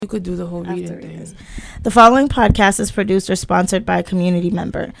You could do the whole reading thing. The following podcast is produced or sponsored by a community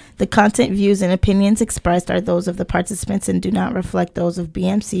member. The content, views, and opinions expressed are those of the participants and do not reflect those of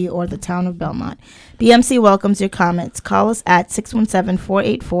BMC or the town of Belmont. BMC welcomes your comments. Call us at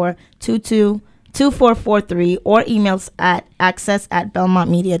 617-484-2443 or emails at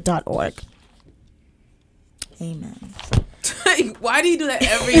access@belmontmedia.org. Amen. Why do you do that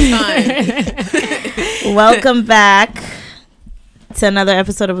every time? Welcome back to another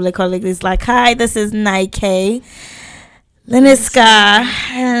episode of Le Colleagues. Like, hi, this is Nike, Leniska,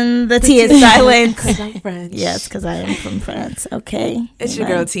 and the T is silent. Because I'm French. Yes, because I am from France. Okay. It's your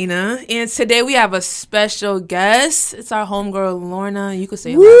girl, Tina. And today we have a special guest. It's our homegirl, Lorna. You could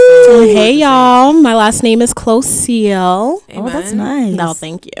say her last name. Hey, y'all. My last name is Clocille. Oh, that's nice. No,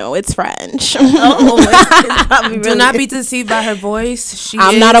 thank you. It's French. It's probably Do not be deceived by her voice.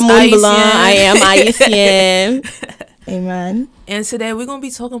 I'm not a Mont Blanc. I am Haitian. Amen. And today we're going to be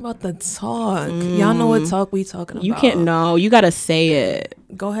talking about the talk. Y'all know what talk we talking about. You can't know. You got to say it.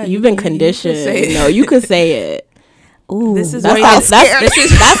 Go ahead. You've been conditioned. You could say it. Ooh, This is That's rated,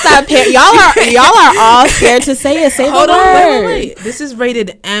 y'all are all scared to say it. Say hold the on, word. wait. This is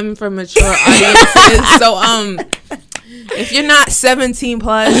rated M for mature audiences. So if you're not 17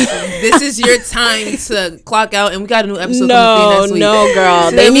 plus, this is your time to clock out. And we got a new episode coming for you next week. No, girl.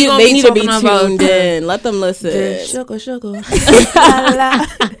 Today They need to be talking about tuned in. Let them listen. Sugar.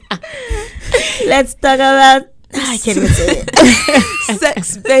 let's talk about... I can't even say it.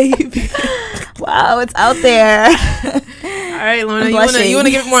 Sex, baby. Wow, it's out there. All right, Lorna, you want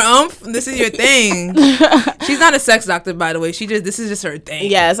to give it more oomph? This is your thing. She's not a sex doctor, by the way. This is just her thing.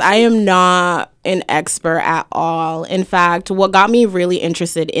 Yes, I am not an expert at all. In fact, what got me really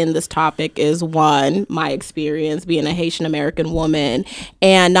interested in this topic is, one, my experience being a Haitian American woman.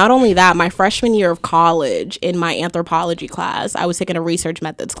 And not only that, my freshman year of college in my anthropology class, I was taking a research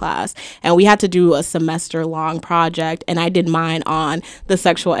methods class, and we had to do a semester-long project, and I did mine on the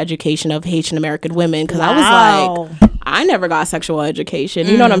sexual education of Haitian American women, because I was like, I never got sexual education.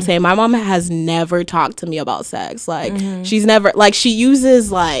 You know what I'm saying? My mom has never talked to me about sex. Like, she's never, like, she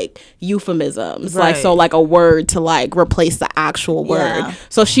uses, like, euphemisms. Like, so, like, a word to, like, replace the actual word.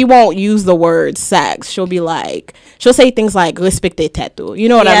 So she won't use the word sex. She'll be like, she'll say things like, respecte tetu. You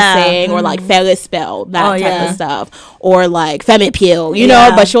know what I'm saying? Or, like, faire spell, that type of stuff. Or, like, femme pied, you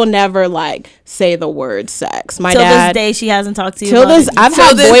know? But she'll never, like, say the word sex. My Till dad, this day, she hasn't talked to you till about this, it. I've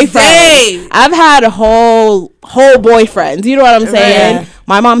had boyfriends. I've had whole boyfriends. You know what I'm saying? Right.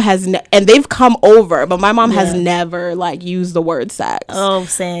 My mom has, and they've come over, but my mom has never, like, used the word sex. Oh,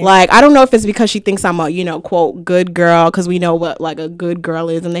 same. Like, I don't know if it's because she thinks I'm a, you know, quote, good girl, because we know what, like, a good girl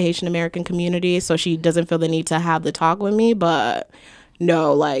is in the Haitian American community, so she doesn't feel the need to have the talk with me, but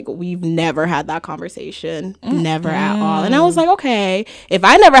no, like, we've never had that conversation. Never at all. And I was like, okay, if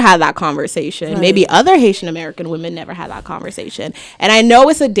I never had that conversation, maybe other Haitian American women never had that conversation. And I know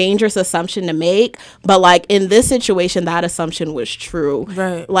it's a dangerous assumption to make, but, like, in this situation, that assumption was true.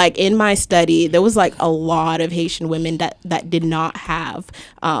 Right. Like, in my study, there was, like, a lot of Haitian women that did not have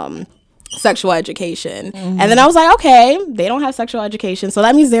sexual education. And then I was like, okay, they don't have sexual education, so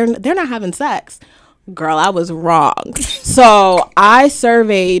that means they're not having sex. Girl, I was wrong. So I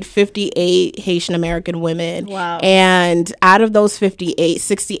surveyed 58 Haitian American women. Wow. And out of those 58,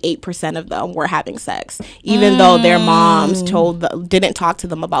 68% of them were having sex, even though their moms didn't talk to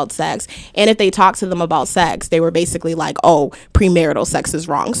them about sex. And if they talked to them about sex, they were basically like, oh, premarital sex is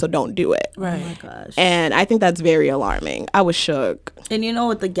wrong, so don't do it. Right. Oh my gosh. And I think that's very alarming. I was shook. And you know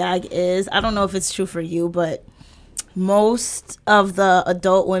what the gag is? I don't know if it's true for you, but most of the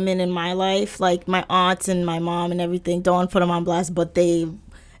adult women in my life, like my aunts and my mom and everything, don't want to put them on blast, but they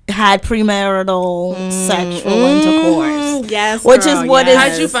had premarital sexual intercourse. Yes, which is what is.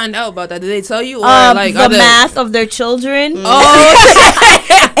 How'd you find out about that? Did they tell you? Or like the math of their children.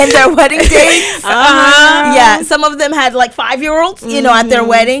 Oh, and their wedding dates. Yeah, some of them had like 5-year-olds, you know, at their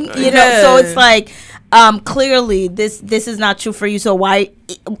wedding. You know, so it's like, clearly this is not true for you. So why,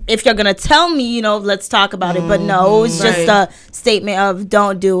 if you're gonna tell me, you know, let's talk about it. But no, it's just a statement of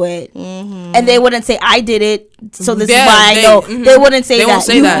don't do it. And they wouldn't say I did it, so this is why I know. They wouldn't say They that. won't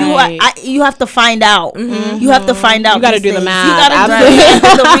say that. You have to find out. You have to find out. You got to these do the things. math. You got to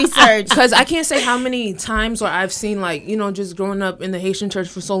do the research. Because I can't say how many times where I've seen, like, you know, just growing up in the Haitian church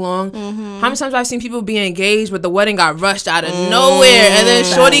for so long, how many times I've seen people be engaged, but the wedding got rushed out of nowhere, and then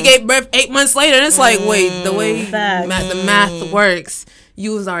shorty gave birth 8 months later, and it's like, wait, the way the math works,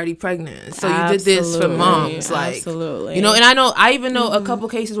 you was already pregnant. So you did this for moms. Like, absolutely. You know, and I even know a couple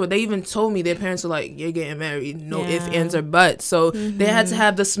cases where they even told me their parents were like, you're getting married. No ifs, ands, or buts. So they had to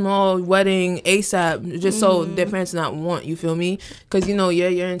have the small wedding ASAP just so their parents not want, you feel me? Because, you know,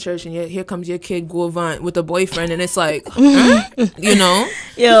 you're in church and here comes your kid Gouvant with a boyfriend and it's like, you know?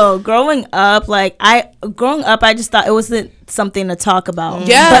 Yo, growing up, I just thought it wasn't something to talk about.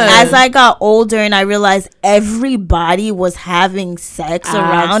 Yeah. But as I got older and I realized everybody was having sex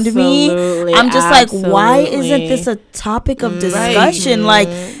around me, I'm just like, why isn't this a topic of discussion? Like,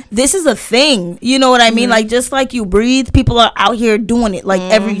 this is a thing. You know what I mean? Like, just like you breathe, people are out here doing it like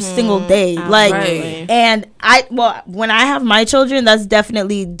every single day. Like, and when I have my children, that's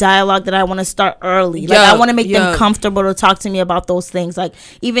definitely dialogue that I want to start early. Like, I want to make them comfortable to talk to me about those things. Like,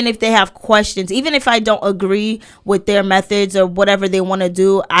 even if they have questions, even if I don't agree with their methods or whatever they want to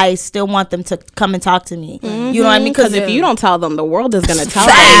do, I still want them to come and talk to me. You know what I mean? Because if you don't tell them, the world is gonna tell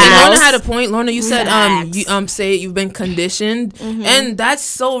them. And Lorna had a point. Lorna, you said say you've been conditioned, and that's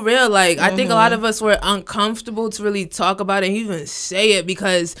so real. Like, I think a lot of us were uncomfortable to really talk about it and even say it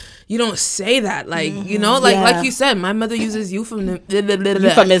because you don't say that. Like, you know, like you said, my mother uses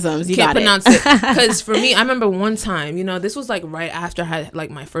euphemisms. You can't pronounce it. Because for me, I remember one time, you know, this was like right after I had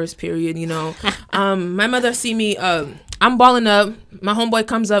like my first period, you know. My mother see me, I'm balling up. My homeboy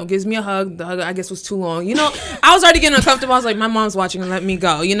comes up, gives me a hug. The hug, I guess, was too long. You know, I was already getting uncomfortable. I was like, my mom's watching and let me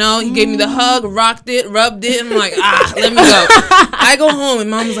go. You know, he gave me the hug, rocked it, rubbed it. I'm like, let me go. I go home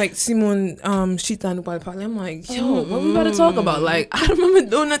and mom's like, Simon, she thought about it. I'm like, yo, what we better talk about? Like, I don't remember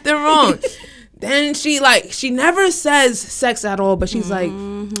doing nothing wrong. Then she never says sex at all, but she's like,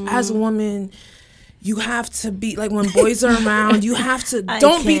 as a woman, you have to be like, when boys are around, you have to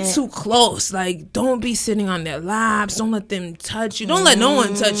don't be too close. Like, don't be sitting on their laps. Don't let them touch you. Don't let no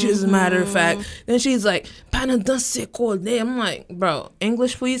one touch you, as a matter of fact. Then she's like, I'm like, bro,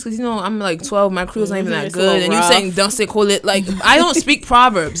 English please, because you know I'm like 12. My crew's not even that good, and you saying danse colle. Like, I don't speak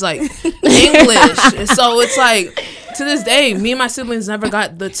proverbs like English, so it's like, to this day, me and my siblings never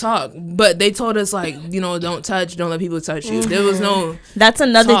got the talk, but they told us, like, you know, don't let people touch you. There was no. That's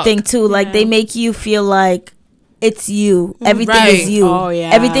another talk. Thing too. Like, they make you feel like it's you. Everything is you. Oh,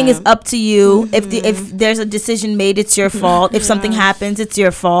 yeah. Everything is up to you. If there's a decision made, it's your fault. If something happens, it's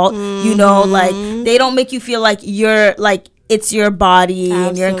your fault. You know, like, they don't make you feel like you're like, it's your body.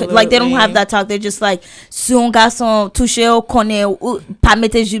 And you're like, they don't have that talk. They're just like, son garçon touché au connaît pas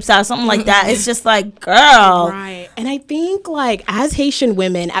mettre jupe or something like that. It's just like, girl. Right. And I think, like, as Haitian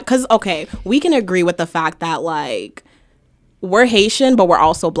women, because, okay, we can agree with the fact that, like, we're Haitian, but we're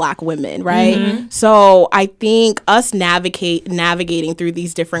also Black women, right? So I think us navigating through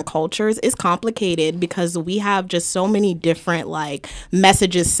these different cultures is complicated because we have just so many different, like,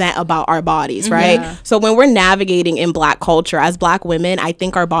 messages sent about our bodies, right? Yeah. So when we're navigating in Black culture as Black women, I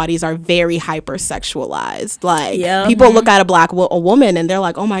think our bodies are very hypersexualized. Like, people look at a woman and they're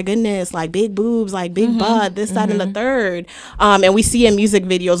like, oh my goodness, like, big boobs, like, big butt, this, that, and the third. And we see in music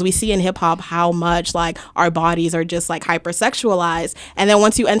videos, we see in hip hop how much, like, our bodies are just, like, hypersexualized. And then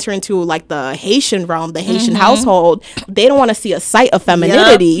once you enter into, like, the Haitian realm, the Haitian household, they don't want to see a sight of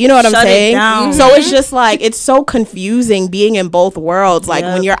femininity. You know what I'm saying? So it's just like, it's so confusing being in both worlds. Like,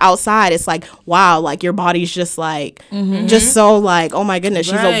 when you're outside, it's like, wow, like, your body's just like, just so like, oh my goodness,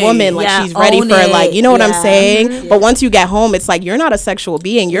 she's a woman, like, she's ready for like, you know what I'm saying? But once you get home, it's like, you're not a sexual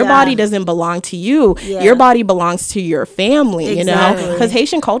being. Your body doesn't belong to you. Your body belongs to your family, you know? Because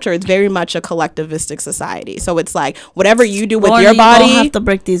Haitian culture is very much a collectivistic society. So it's like, whatever you do with your body, you have to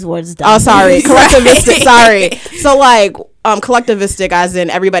break these words down. Oh, sorry, collectivistic. Sorry. So, like, collectivistic as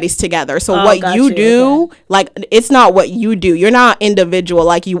in everybody's together. So what you do, like, it's not what you do. You're not individual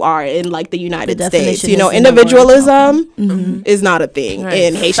like you are in, like, the United States. You know, individualism is not a thing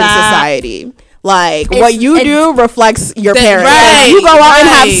in Haitian society. Like, what you do reflects your parents. Right, you go out and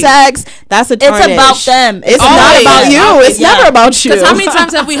have sex, that's a tarnish. It's about them. It's not about you. It's never about you. Because how many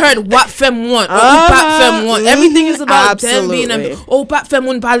times have we heard what femme want? Or pas femme want? Everything is about them being pas femme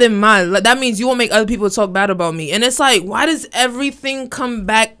want parler mal. Like, that means you won't make other people talk bad about me. And it's like, why does everything come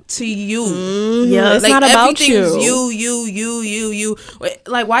back to you? Yeah, it's like, not about you. You.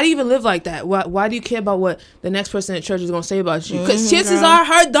 Like, why do you even live like that? Why do you care about what the next person at church is going to say about you? Because chances are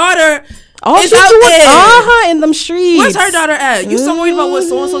her daughter is out there. In them streets. Where's her daughter at? You so worried about what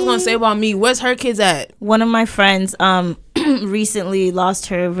so-and-so's going to say about me. Where's her kids at? One of my friends recently lost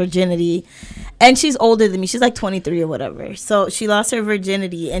her virginity. And she's older than me. She's like 23 or whatever. So she lost her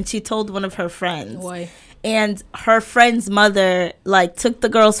virginity. And she told one of her friends. Boy. and her friend's mother like took the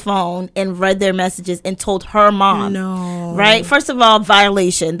girl's phone and read their messages and told her mom. No. Right? First of all,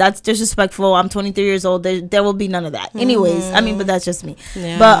 violation. That's disrespectful. I'm 23 years old. There will be none of that. Anyways, I mean, but that's just me.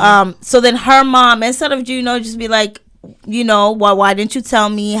 Yeah. But so then her mom, instead of just be like, why didn't you tell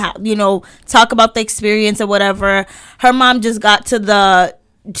me? How, talk about the experience or whatever. Her mom just got to the,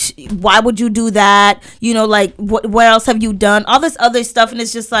 why would you do that? Like what else have you done? All this other stuff, and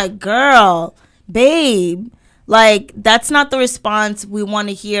it's just like, girl, babe, like that's not the response we want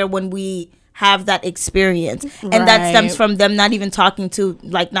to hear when we have that experience. And that stems from them not even talking to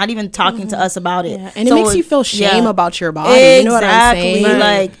us about it. Yeah. And it makes you feel shame about your body. Exactly. You know what I'm saying?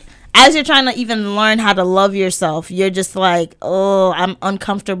 Like, as you're trying to even learn how to love yourself, you're just like, oh, I'm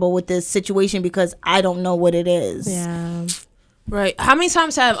uncomfortable with this situation because I don't know what it is. Yeah. Right. How many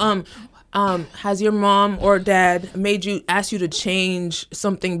times has your mom or dad asked you to change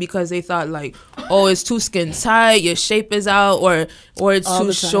something because they thought like, oh, it's too skin tight, your shape is out, or it's all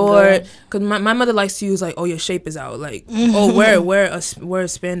too short? Because my mother likes to use like, oh, your shape is out, like, oh, wear a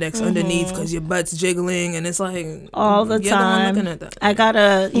spandex underneath because your butt's jiggling, and it's like all the you're time. The one looking at that. I got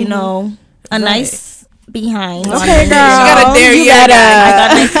a nice behind. Okay, girl. She got a derriere. I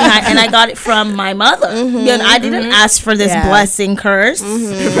got a nice behind, and I got it from my mother. I didn't ask for this blessing curse.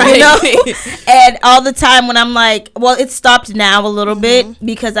 Right. And all the time when I'm like, well, it stopped now a little bit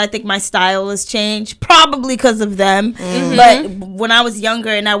because I think my style has changed, probably because of them. But when I was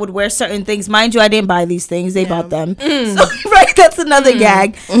younger and I would wear certain things, mind you, I didn't buy these things, they bought them. So, right, that's another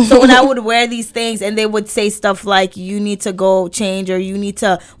gag. So when I would wear these things and they would say stuff like, you need to go change, or you need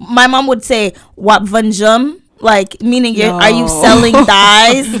to, my mom would say, what vanjum? Like, meaning are you selling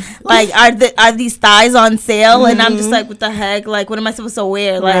thighs? Like, are these thighs on sale? And I'm just like, what the heck? Like, what am I supposed to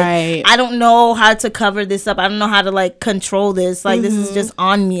wear? Like, I don't know how to cover this up. I don't know how to like control this. Like, this is just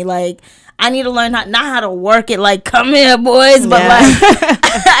on me. Like, I need to learn not how to work it. Like, come here, boys. But like,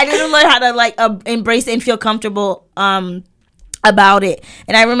 I need to learn how to like embrace and feel comfortable about it.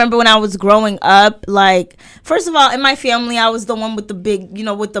 And I remember when I was growing up, like, first of all, in my family, I was the one with the big,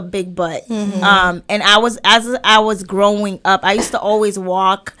 with the big butt. And as I was growing up, I used to always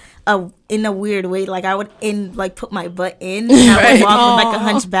walk in a weird way. Like, I would put my butt in, and I would walk with like a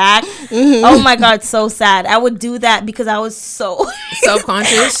hunchback. Oh my God, so sad. I would do that because I was so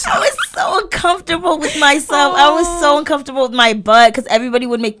self-conscious. I was so uncomfortable with myself. I was so uncomfortable with my butt because everybody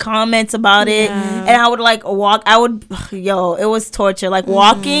would make comments about it, and I would like walk. It was torture. Like,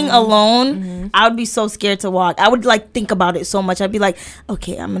 walking alone, I would be so scared to walk. I would like think about it so much. I'd be like,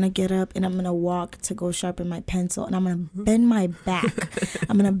 okay, I'm gonna get up and I'm gonna walk to go sharpen my pencil, and I'm gonna bend my back.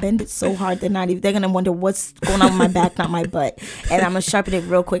 I'm gonna bend it so hard they're gonna wonder what's going on with my back, not my butt, and I'm gonna sharpen it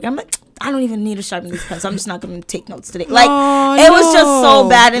real quick. I'm like, I don't even need to sharpen these pens. I'm just not going to take notes today. Like, it was just so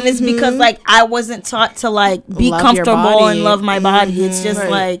bad. And it's because, like, I wasn't taught to, like, be comfortable and love my body. It's just,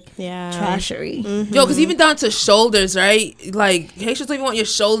 like, trashery. Yo, because even down to shoulders, right? Like, Haitians don't even want your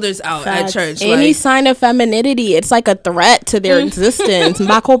shoulders out at church. Any sign of femininity, it's like a threat to their existence. Right?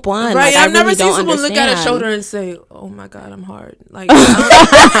 Like, I've never seen someone look at a shoulder and say, oh, my God, I'm hard. Like, I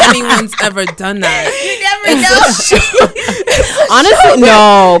don't think anyone's ever done that. You never know. Honestly,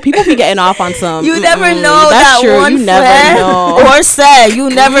 no. People be getting off on some. You never know that true. One you never know. Or said you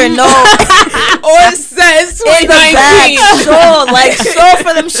never know. Or says in the back, show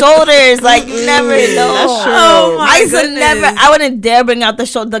for them shoulders. Like, you never know. That's true. Oh my I wouldn't dare bring out the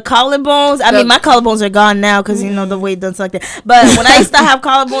collarbones. I mean, my collarbones are gone now because the weight doesn't like that. But when I used to have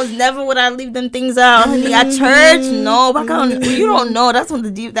collarbones, never would I leave them things out, honey. At church, no. You don't know. That's what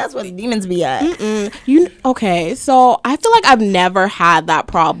the demons be at. Okay, so I feel like I've never had that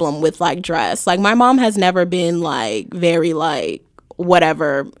problem with like dress. Like, my mom has never been like very like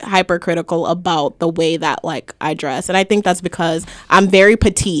whatever hypercritical about the way that like I dress, and I think that's because I'm very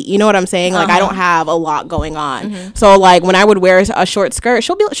petite, you know what I'm saying? Like, I don't have a lot going on. So like when I would wear a short skirt,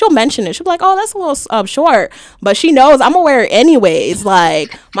 she'll mention it. She'll be like, oh, that's a little short, but she knows I'm gonna wear it anyways.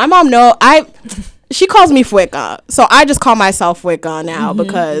 Like, my mom she calls me Fueca, so I just call myself Fueca now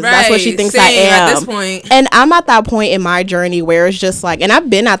because that's what she thinks I am. At this point. And I'm at that point in my journey where it's just like, and I've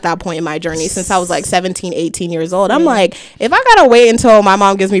been at that point in my journey since I was like 17, 18 years old. I'm like, if I gotta wait until my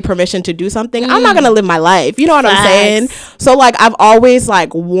mom gives me permission to do something, I'm not gonna live my life. You know what I'm saying? So like, I've always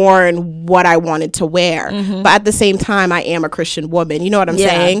like worn what I wanted to wear, but at the same time, I am a Christian woman. You know what I'm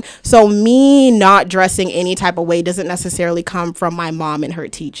saying? So me not dressing any type of way doesn't necessarily come from my mom and her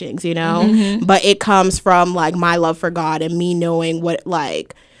teachings, you know? But it comes from like my love for God and me knowing what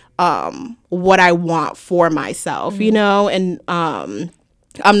like what I want for myself, you know? And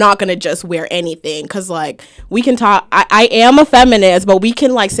I'm not gonna just wear anything, because like we can talk. I am a feminist, but we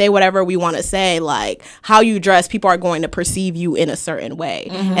can like say whatever we want to say. Like how you dress, people are going to perceive you in a certain way,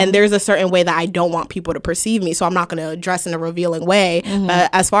 and there's a certain way that I don't want people to perceive me, so I'm not gonna dress in a revealing way. But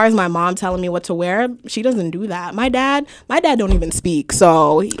as far as my mom telling me what to wear, she doesn't do that. My dad don't even speak,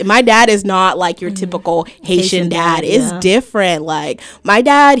 so my dad is not like your typical Haitian dad. It's different. Like my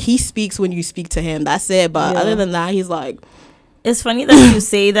dad, he speaks when you speak to him. That's it. But other than that, he's like. It's funny that you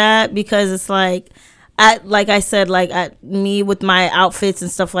say that, because it's like, like I said, me with my outfits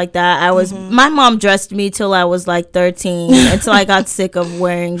and stuff like that, I was, my mom dressed me till I was like 13, until I got sick of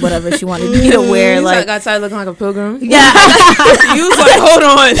wearing whatever she wanted me to wear. Like, I got tired looking like a pilgrim. Yeah. You was like, hold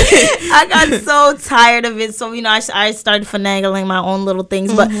on. I got so tired of it. So, I started finagling my own little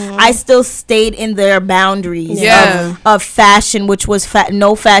things, but I still stayed in their boundaries of fashion, which was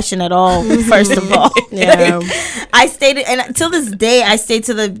no fashion at all, first of all. I stayed, and till this day, I stayed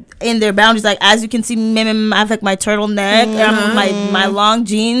in their boundaries. Like, as you can see, I have like my turtleneck, my long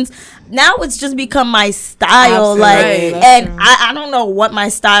jeans. Now it's just become my style. Absolutely. And I don't know what my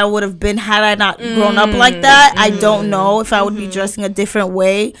style would have been had I not grown up like that. I don't know if I would be dressing a different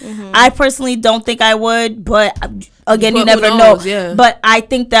way. I personally don't think I would, but again, you never know. Yeah. But I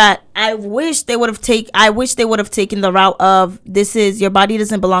think that I wish they would have taken the route of, this is, your body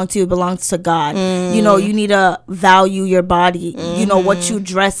doesn't belong to you, it belongs to God. You need to value your body. What you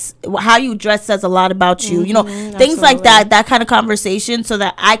dress, how you dress says a lot about you. Things like that kind of conversation, so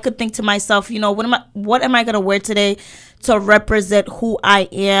that I could think to myself, what am I going to wear today to represent who I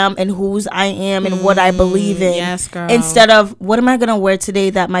am and whose I am and what I believe in. Yes, girl. Instead of, what am I going to wear today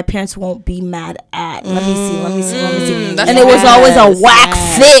that my parents won't be mad at? Let me see. And it was always a whack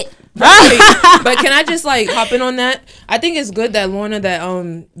fit. But can I just like hop in on that? I think it's good that, Lorna,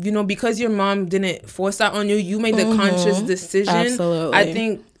 that because your mom didn't force that on you, you made the conscious decision. Absolutely. I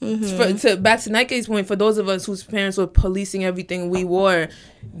think back to Nike's point, for those of us whose parents were policing everything we wore,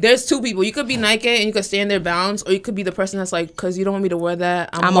 there's two people. You could be Nike and you could stay in their bounds, or you could be the person that's like, because you don't want me to wear that,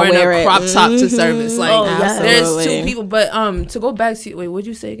 I'm wearing a crop top to service. Like, there's two people. But to go back to, wait, what'd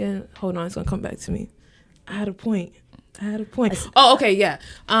you say again? Hold on, it's gonna come back to me. I had a point. Oh, okay, yeah.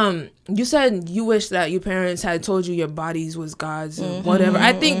 You said you wish that your parents had told you your bodies was God's and whatever.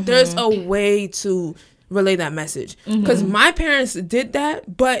 I think there's a way to relay that message, because my parents did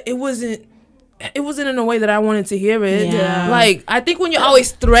that, but it wasn't in a way that I wanted to hear it. Yeah. Like, I think when you're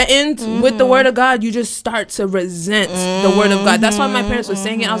always threatened with the word of God, you just start to resent the word of God. That's why my parents were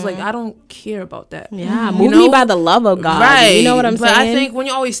saying it. I was like, I don't care about that. Yeah, move me by the love of God. Right. You know what I'm saying? But I think when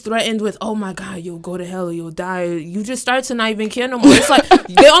you're always threatened with, oh my God, you'll go to hell or you'll die, you just start to not even care no more. It's like,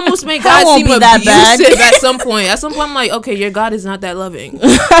 they almost make God seem abusive at some point. At some point, I'm like, okay, your God is not that loving.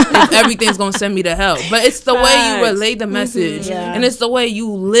 If everything's going to send me to hell. But it's the way you relay the message. And it's the way you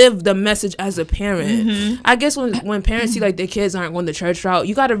live the message as a parent. I guess when parents see like their kids aren't going the church route,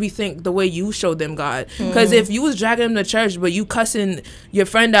 you got to rethink the way you show them God. Because if you was dragging them to church, but you cussing your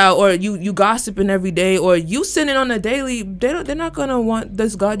friend out, or you gossiping every day, or you sinning on a daily, they're not gonna want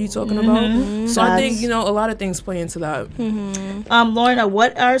this God you talking about. So I think a lot of things play into that. Lorna,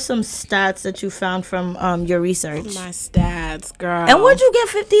 what are some stats that you found from your research? My stats, girl. And where'd you get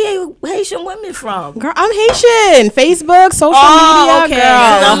 58 Haitian women from? Girl, I'm Haitian. Facebook, social media, okay.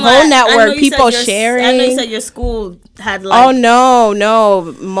 Girl. The whole network, people sharing. I know you said your school had like. Oh no.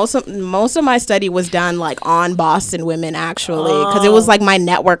 Most of my study was done like on Boston women, actually, because it was like my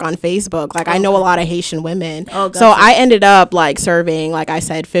network on Facebook. Like I know a lot of Haitian women. Gotcha. So I ended up like surveying, like I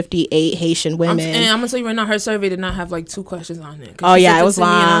said, 58 Haitian women. And I'm gonna tell you right now, her survey did not have like 2 questions on it. Oh yeah, it was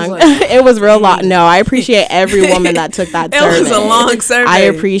long. It was real long. No, I appreciate every woman that took that survey. It was a long survey. I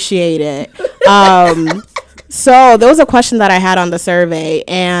appreciate it. So there was a question that I had on the survey,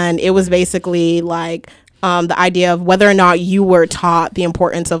 and it was basically like the idea of whether or not you were taught the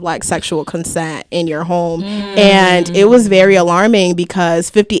importance of like sexual consent in your home. And it was very alarming,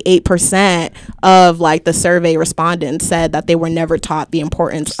 because 58% of like the survey respondents said that they were never taught the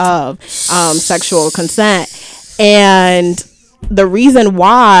importance of sexual consent. And the reason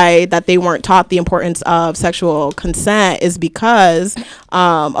why that they weren't taught the importance of sexual consent is because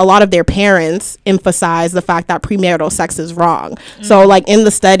a lot of their parents emphasize the fact that premarital sex is wrong. So like in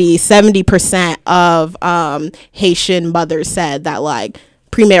the study, 70% of Haitian mothers said that like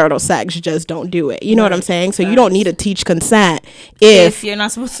premarital sex, just don't do it. You know what I'm saying? So you don't need to teach consent if you're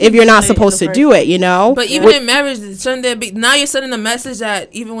not supposed to do it, you know? But even in marriage, shouldn't there be, now you're sending a message that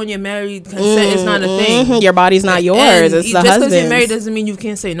even when you're married, consent is not a thing. Your body's not yours. And it's the just husband's. because you're married doesn't mean you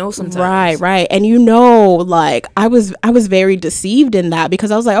can't say no sometimes. Right. And you know, like I was very deceived in that,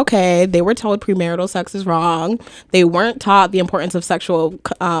 because I was like, okay, they were told premarital sex is wrong. They weren't taught the importance of sexual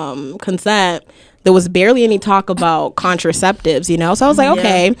consent. There was barely any talk about contraceptives, you know? So I was like,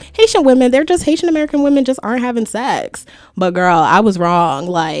 okay, Haitian American women just aren't having sex. But girl, I was wrong.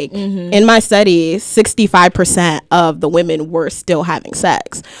 Like in my study, 65% of the women were still having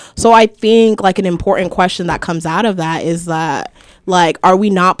sex. So I think like an important question that comes out of that is that, like, are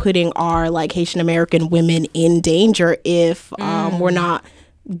we not putting our like Haitian American women in danger if we're not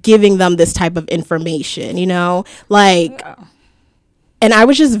giving them this type of information, you know? Like... And I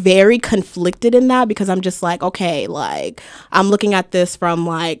was just very conflicted in that, because I'm just like, okay, like I'm looking at this from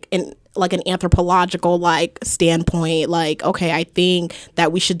like an anthropological like standpoint. Like, okay, I think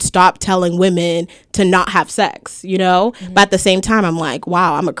that we should stop telling women to not have sex, you know? But at the same time, I'm like,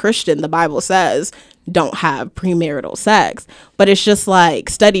 wow, I'm a Christian. The Bible says don't have premarital sex. But it's just like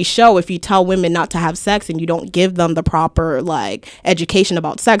studies show if you tell women not to have sex and you don't give them the proper like education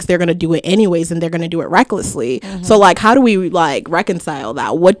about sex, they're going to do it anyways, and they're going to do it recklessly. So like, how do we like reconcile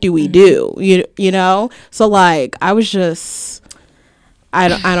that? What do we do? You know? So like, I was just... I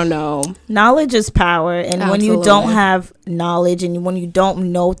don't know. Knowledge is power, and when you don't have knowledge and when you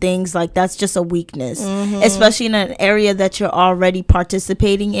don't know things, like that's just a weakness, especially in an area that you're already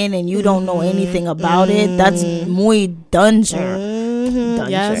participating in and you don't know anything about it. That's muy danger.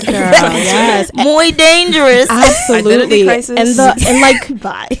 Yes, girl. Yes, muy dangerous. Absolutely.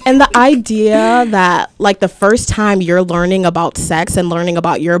 And the idea that like the first time you're learning about sex and learning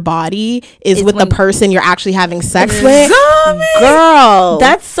about your body is with the person you're actually having sex with, girl.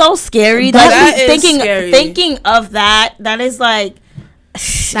 That's so scary. That is scary. Thinking of that is like,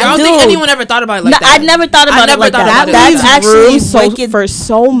 I don't think anyone ever thought about it like that. I never thought about it like that. That's actually for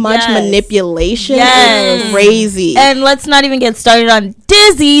so much manipulation. It's crazy. And let's not even get started on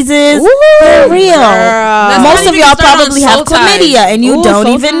diseases. For real. Most of y'all probably have chlamydia and you don't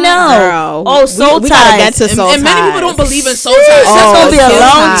even know. Oh, soul ties. We gotta get to soul ties. And many people don't believe in soul ties. That's gonna be a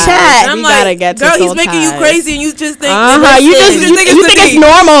long chat. I'm like, girl, he's making you crazy and you just think you think it's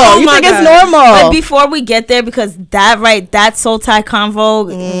normal. You think it's normal. But before we get there, because that soul tie convo,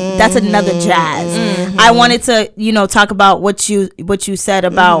 that's another jazz. I wanted to, talk about what you said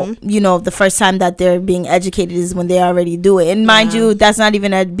about, the first time that they're being educated is when they already do it. And mind you, that's not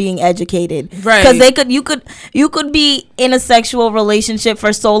even being educated. Right. Because you could be in a sexual relationship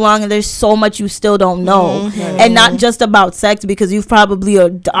for so long and there's so much you still don't know. And not just about sex, because you've probably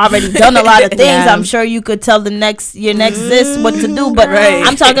already done a lot of things. I'm sure you could tell your next this what to do. But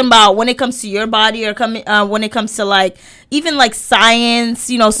I'm talking about when it comes to your body, or when it comes to like even like science,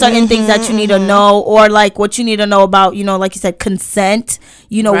 certain things that you need to know, or like what you need to know about, like you said, consent.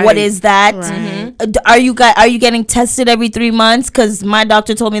 What is that? Are you getting tested every 3 months? Because my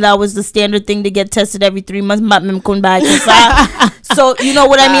doctor told me that was the standard thing to get tested every 3 months. So you know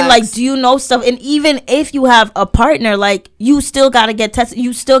what I mean? Like, do you know stuff? And even if you have a partner, like, you still got to get tested.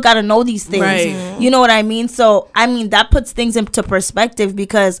 You still got to know these things. Right. You know what I mean? So, I mean, that puts things into perspective,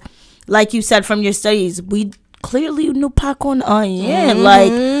 because like you said, from your studies, we clearly knew Pakon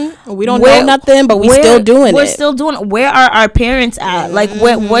like we don't know nothing, but we're still doing it. Where are our parents at? Like,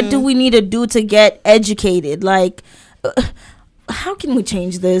 what do we need to do to get educated? Like, how can we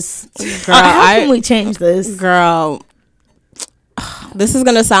change this? Girl, this is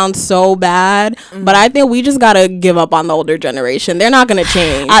gonna sound so bad, but I think we just gotta give up on the older generation. They're not gonna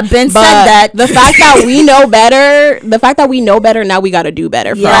change. I've been said that. The fact that we know better, now we gotta do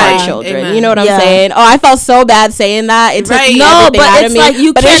better for our children. Amen. You know what I'm saying? Oh, I felt so bad saying that. It took everything out of me. Like,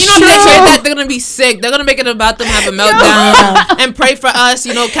 you can't. If they say that, they're gonna be sick. They're gonna make it about them, have a meltdown, and pray for us.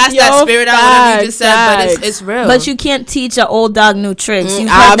 Cast that spirit out. Whatever you just said, but it's real. But you can't teach an old dog new tricks. You've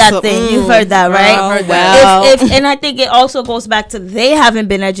heard that thing. You've heard that, right? I've heard that. And I think it also goes back to they haven't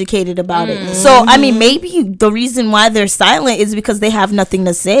been educated about it. So I mean, maybe the reason why they're silent is because they have nothing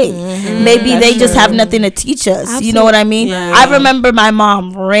to say. Maybe they just have nothing to teach us. Absolutely. You know what I mean? Yeah. I remember my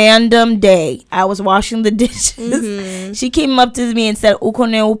mom, random day, I was washing the dishes. She came up to me and said,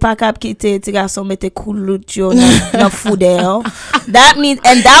 that means,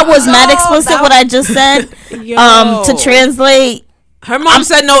 and that was mad explicit what I just said. To translate, Her mom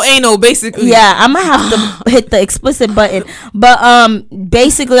said no anal, basically. Yeah, I'm gonna have to hit the explicit button. But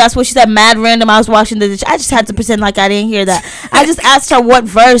basically that's what she said. Mad random. I was watching I just had to pretend like I didn't hear that. I just asked her what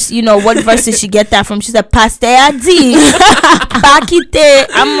verse did she get that from? She said paste a di paquite.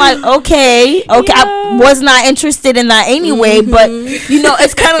 I'm like, okay. I was not interested in that anyway, but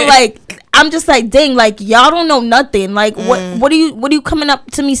it's kind of like, I'm just like, dang, like y'all don't know nothing. Like what are you coming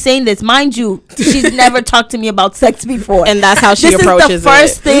up to me saying this? Mind you, she's never talked to me about sex before, and that's how she approaches it. This is the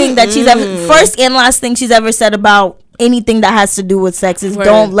first thing that she's ever, first and last thing she's ever said about anything that has to do with sex is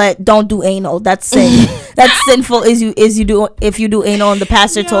don't do anal. That's sin. That's sinful. If you do anal, and the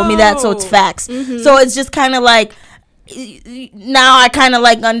pastor told me that, so it's facts. So it's just kind of like, now I kind of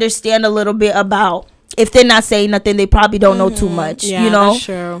like understand a little bit about, if they're not saying nothing, they probably don't know too much. Yeah, that's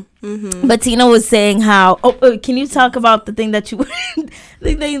true. But Tina was saying how. Can you talk about the thing that you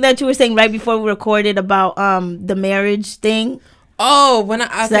were saying right before we recorded about the marriage thing? Oh, when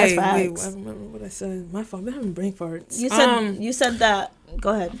I remember what I said. My fault. I'm having brain farts. You said that. Go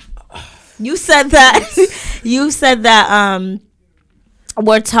ahead. You said that.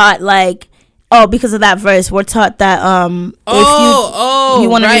 We're taught like. Oh, because of that verse, we're taught that if you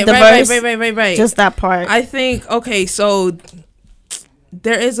want to read the verse, right, just that part. I think so.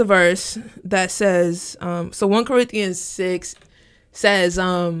 There is a verse that says, so 1 Corinthians 6 says,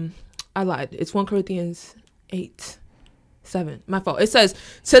 I lied. It's 1 Corinthians 8:7. My fault. It says,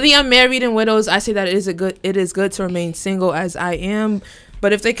 to the unmarried and widows, I say that it is good to remain single as I am.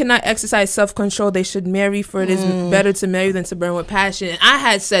 But if they cannot exercise self-control, they should marry, for it is better to marry than to burn with passion. And I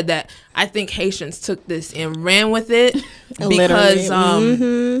had said that I think Haitians took this and ran with it because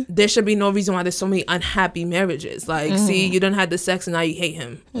there should be no reason why there's so many unhappy marriages. Like, see, you done had the sex and now you hate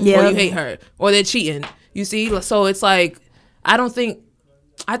him. Or you hate her. Or they're cheating. You see? So it's like, I think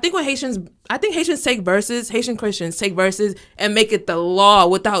Haitians take verses, Haitian Christians take verses and make it the law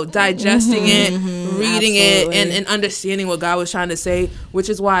without digesting it, reading it, and understanding what God was trying to say, which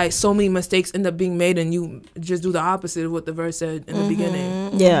is why so many mistakes end up being made and you just do the opposite of what the verse said in the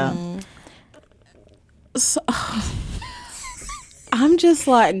beginning. Yeah. So, I'm just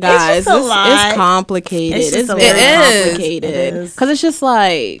like, guys, it's complicated. It's very complicated. Because it's just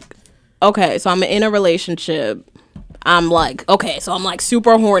like, okay, so I'm in a relationship. I'm like, okay, so I'm like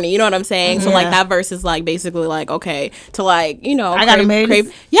super horny, you know what I'm saying? So like that verse is like basically like, okay, to like, I gotta marry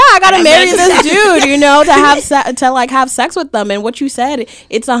this. Yeah, I gotta marry this dude, to have to like have sex with them. And what you said,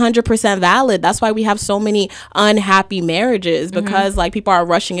 it's 100% valid. That's why we have so many unhappy marriages, because like people are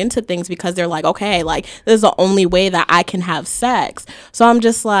rushing into things because they're like, okay, like this is the only way that I can have sex. So I'm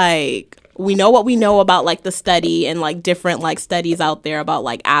just like, we know what we know about like the study and like different like studies out there about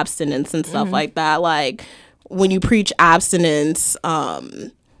like abstinence and stuff like that. Like, when you preach abstinence,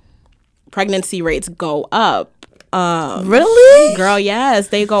 pregnancy rates go up. Really? Girl, yes,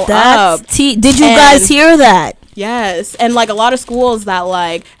 they go up. Did you guys hear that? Yes. And like a lot of schools that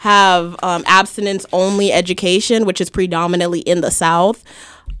like have abstinence only education, which is predominantly in the South,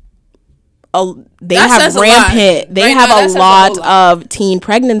 they have rampant. They have a lot of teen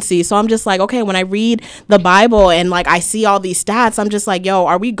pregnancy. So I'm just like, okay, when I read the Bible and like I see all these stats, I'm just like, yo,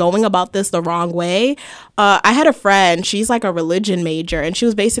 are we going about this the wrong way? I had a friend, she's like a religion major, and she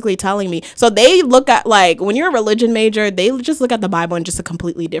was basically telling me, so they look at like, when you're a religion major, they just look at the Bible in just a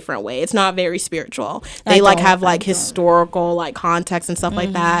completely different way. It's not very spiritual. They like have like historical like context and stuff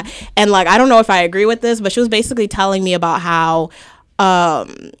like that. And like, I don't know if I agree with this, but she was basically telling me about how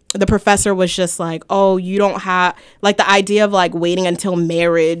the professor was just like, oh, you don't have, like, the idea of like waiting until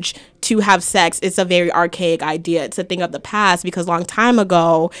marriage to have sex, it's a very archaic idea. It's a thing of the past, because long time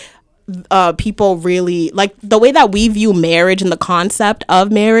ago, people really, like, the way that we view marriage and the concept of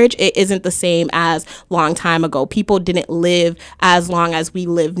marriage, it isn't the same as long time ago. People didn't live as long as we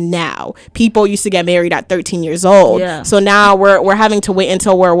live now. People used to get married at 13 years old. Yeah. So now we're having to wait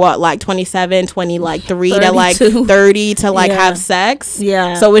until we're like 27, 20, like 3 to like 30 to like have sex.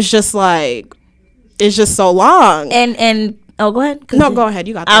 Yeah. So it's just like, it's just so long. And oh, go ahead. No, go ahead.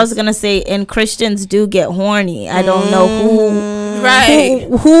 You got this. I was going to say, and Christians do get horny. I don't know who. Right.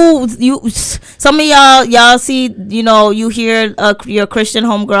 Who you? Some of y'all see, you hear your Christian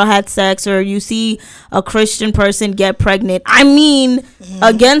homegirl had sex, or you see a Christian person get pregnant. I mean,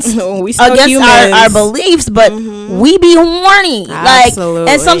 against our beliefs, but we be horny. Absolutely. Like,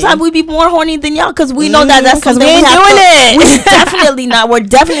 and sometimes we be more horny than y'all because we know that's something we ain't doing it. We're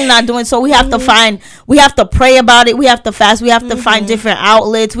definitely not doing. So we have to pray about it. We have to fast. We have to find different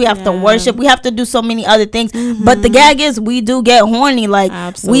outlets. We have to worship. We have to do so many other things. But the gag is, we do get horny. Like,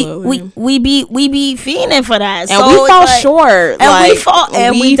 we be fiending for that. And we fall short.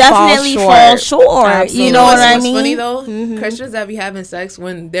 And we definitely fall short. Absolutely. You know what I mean? What's funny though, Christians that be having sex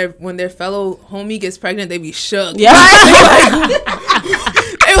when their fellow homie gets pregnant, they be shook. Yeah.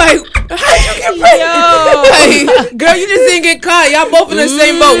 They like, how'd you get pregnant? Like, girl, you just didn't get caught. Y'all both in the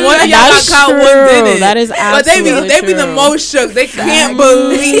same boat. One of y'all got caught, one didn't. That is absolutely But they be the most shook. They can't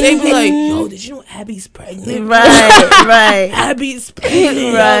believe. They be like, yo, did you know Abby's pregnant? Right. Abby's pregnant.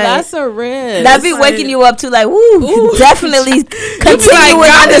 Yo, that's a risk. That be waking you up to like, woo, definitely continue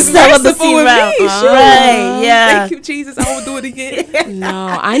like, on the celibacy route. Right, yeah. Thank you, Jesus. I won't do it again.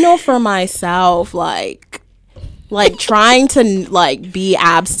 No, I know for myself, like trying to like be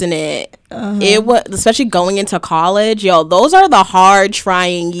abstinent. It was, especially going into college, those are the hard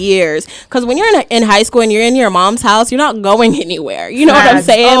trying years, because when you're in high school and you're in your mom's house, you're not going anywhere, you know what I'm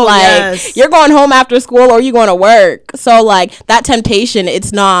saying? You're going home after school or you're going to work, so like that temptation,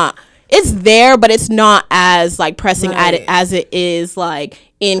 it's there, but it's not as like pressing at it as it is like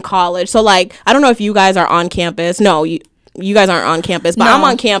in college. So like, I don't know if you guys are on campus. No, you guys aren't on campus, but I'm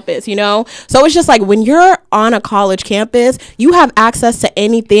on campus, so it's just like when you're on a college campus, you have access to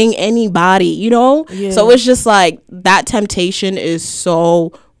anything, anybody, so it's just like that temptation is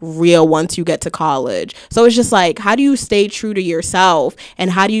so real once you get to college. So it's just like, how do you stay true to yourself,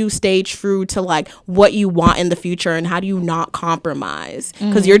 and how do you stay true to like what you want in the future, and how do you not compromise,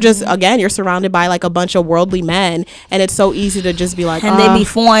 because you're just, again, you're surrounded by like a bunch of worldly men, and it's so easy to just be like, and they be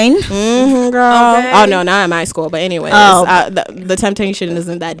fine, girl. Okay. Oh no, not in my school, but anyways, the temptation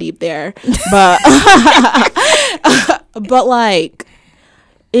isn't that deep there, but but like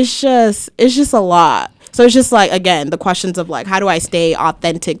it's just a lot. So it's just like, again, the questions of like, how do I stay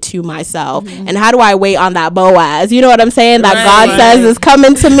authentic to myself, and how do I wait on that Boaz? You know what I'm saying? That God says is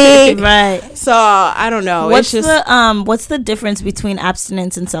coming to me. Right. So I don't know. What's the difference between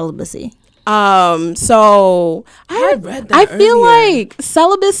abstinence and celibacy? So I read that I feel earlier. like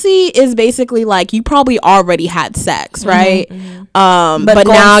celibacy is basically like you probably already had sex, right? But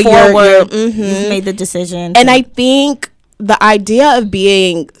now you've made the decision, and I think the idea of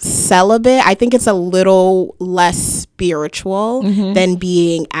being celibate, I think it's a little less spiritual than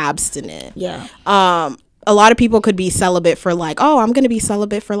being abstinent. Yeah. A lot of people could be celibate for like, oh, I'm going to be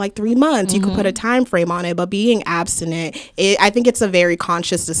celibate for like 3 months. You could put a time frame on it, but being abstinent, I think it's a very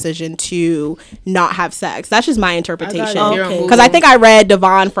conscious decision to not have sex. That's just my interpretation. Because I think I read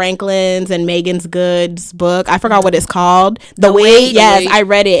Devon Franklin's and Megan's Good's book. I forgot what it's called. The Wait. Yes, I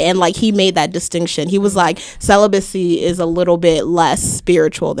read it, and like he made that distinction. He was like, celibacy is a little bit less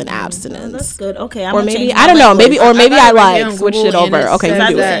spiritual than abstinence. Oh, that's good. Okay. Or maybe, I don't know, maybe I like switched it over. Okay,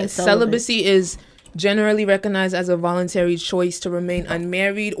 you do it. Celibacy is generally recognized as a voluntary choice to remain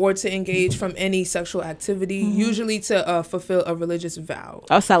unmarried or to engage from any sexual activity, usually to fulfill a religious vow.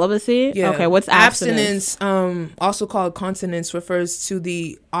 Oh, celibacy? Yeah. Okay, what's abstinence? Also called continence, refers to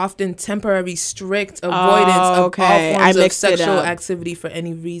the often temporary strict avoidance of all forms of sexual activity for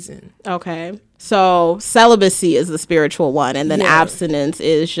any reason. Okay. So celibacy is the spiritual one, and then abstinence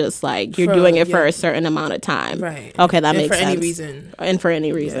is just like you're doing it for a certain amount of time. Right. Okay, that makes sense. For any reason. And for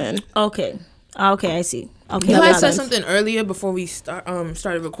any reason. Okay. Okay, I see. Okay. You had said something earlier before we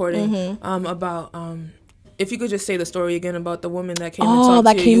started recording about if you could just say the story again about the woman that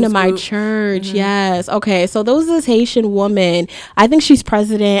came to my church. Yes. Okay, so there was this Haitian woman. I think she's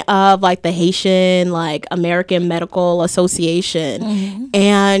president of like the Haitian like American Medical Association,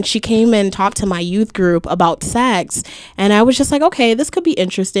 and she came and talked to my youth group about sex, and I was just like, okay, this could be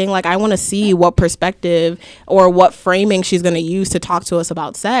interesting. Like, I want to see what perspective or what framing she's going to use to talk to us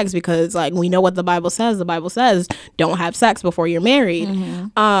about sex, because like we know what the Bible says. The Bible says don't have sex before you're married.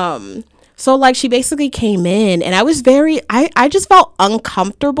 So like she basically came in, and I was I just felt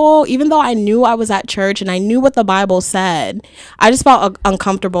uncomfortable, even though I knew I was at church and I knew what the Bible said. I just felt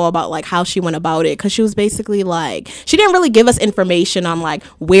uncomfortable about like how she went about it, because she was basically like, she didn't really give us information on like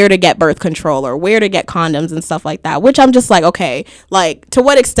where to get birth control or where to get condoms and stuff like that, which I'm just like, okay, like to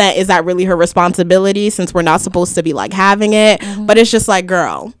what extent is that really her responsibility, since we're not supposed to be like having it? But it's just like,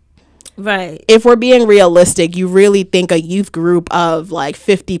 girl, right, if we're being realistic, you really think a youth group of like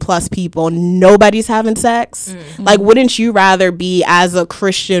 50 plus people, nobody's having sex? Like, wouldn't you rather be, as a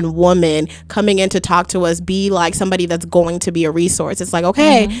Christian woman coming in to talk to us, be like somebody that's going to be a resource? It's like,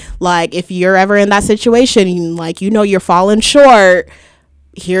 okay, like if you're ever in that situation, like, you're falling short,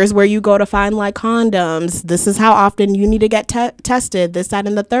 here's where you go to find like condoms. This is how often you need to get tested, this, that,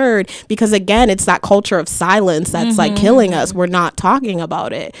 and the third. Because again, it's that culture of silence that's like killing us. We're not talking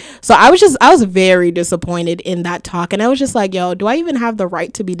about it. So I was very disappointed in that talk. And I was just like, yo, do I even have the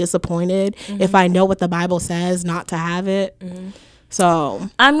right to be disappointed if I know what the Bible says not to have it? So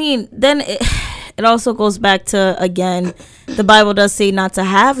I mean, then it also goes back to, again, the Bible does say not to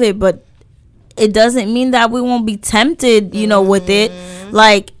have it, but it doesn't mean that we won't be tempted, you know, with it.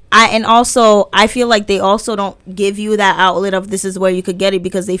 Like, I feel like they also don't give you that outlet of this is where you could get it,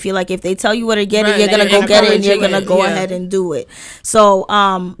 because they feel like if they tell you where to get it, you're going to go get it and you're going to go ahead and do it. So,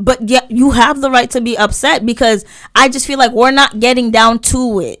 but yeah, you have the right to be upset, because I just feel like we're not getting down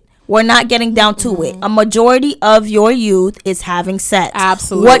to it. We're not getting down to it. A majority of your youth is having sex.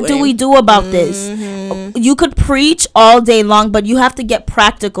 Absolutely. What do we do about this? You could preach all day long, but you have to get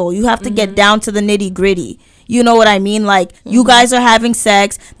practical. You have to get down to the nitty gritty. You know what I mean? Like, you guys are having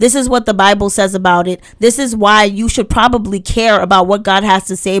sex. This is what the Bible says about it. This is why you should probably care about what God has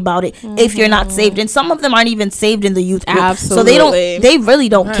to say about it if you're not saved. And some of them aren't even saved in the youth group. Absolutely. So they really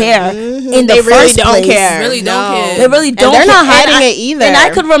don't care in the they really first don't place. care. Really don't care. They really don't And they're care. not hiding it either. And I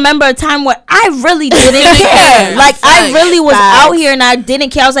could remember a time where I really didn't care. Like, I really was out here and I didn't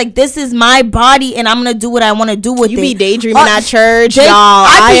care. I was like, this is my body and I'm going to do what I want to do with it. You be daydreaming at church, y'all.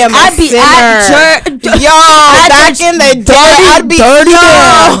 I'd be at church. Yo, back in the day, I'd be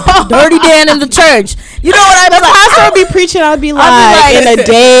Dirty Dan in the church. You know what I mean? The pastor would be preaching. I'd be like, in the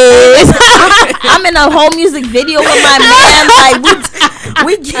days. I'm in a whole music video with my man. Like,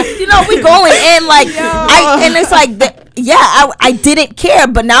 we going in like, and it's like, I didn't care,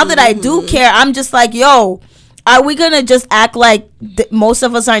 but now that I do care, I'm just like, yo, are we gonna just act like most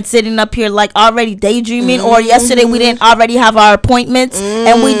of us aren't sitting up here like already daydreaming, or yesterday we didn't already have our appointments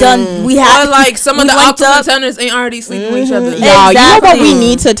and we have, or like some of the alcohol contenders ain't already sleeping with each other. Y'all, you know what we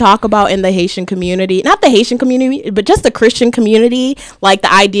need to talk about in the Haitian community? Not the Haitian community, but just the Christian community. Like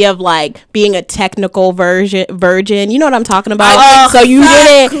the idea of like being a technical virgin. You know what I'm talking about? So you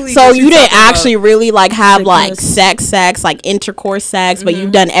didn't actually really like have like sex, like intercourse sex, but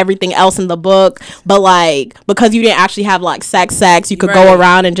you've done everything else in the book. But like, because you didn't actually have like sex, you could go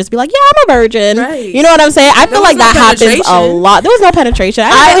around and just be like, yeah, I'm a virgin. You know what I'm saying? I feel like that happens a lot. There was no penetration. I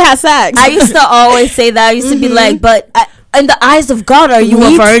didn't really have sex. I used to always say that. I used to be like, but in the eyes of God, are you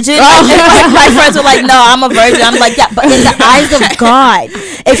a virgin? My friends were like, no, I'm a virgin. I'm like, yeah, but in the eyes of God,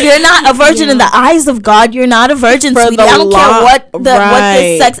 if you're not a virgin in the eyes of God, you're not a virgin, sweetie. I don't care what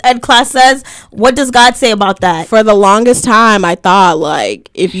the sex ed class says. What does God say about that? For the longest time, I thought like,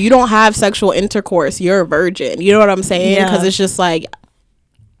 if you don't have sexual intercourse, you're a virgin. You know what I'm saying? Because it's just like,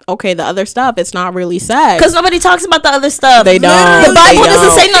 okay, the other stuff, it's not really sex. Because nobody talks about the other stuff. They don't. The Bible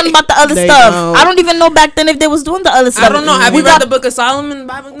doesn't say nothing about the other stuff. I don't even know back then if they was doing the other stuff. I don't know. Have you read the Book of Solomon? The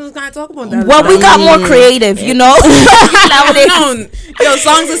Bible doesn't kind of talk about that. Well, we got more creative, you know? Yo,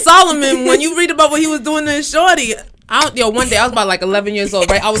 Songs of Solomon, when you read about what he was doing to his shorty, one day I was about like 11 years old,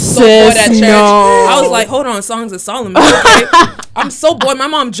 right? I was so bored at church. I was like, hold on, Songs of Solomon. Okay? I'm so bored. My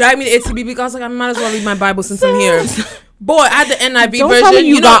mom dragged me to ATB because I was like, I might as well read my Bible since I'm here. Boy, I had the NIV Don't version. Tell me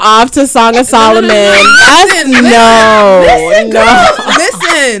you got off to Song of Solomon.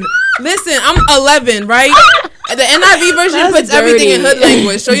 Listen. I'm 11, right? The NIV version puts everything in hood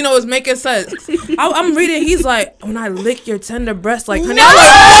language, so you know it's making sense. I'm reading. He's like, when I lick your tender breast, like honey. I'm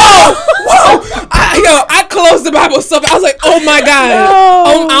like, whoa! I closed the Bible so fast. I was like, oh my god,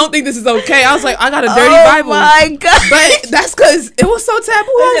 I don't think this is okay. I was like, I got a dirty Bible. Oh my god! But that's because it was so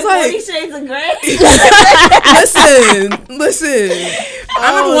taboo. I was like, 40 Shades of Grey. Listen.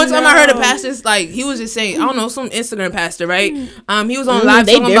 I remember one time I heard a pastor, like, he was just saying, I don't know, some Instagram pastor, right? He was on live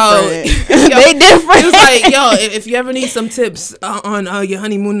talking about. They different. He was like, yo, if you ever need some tips on your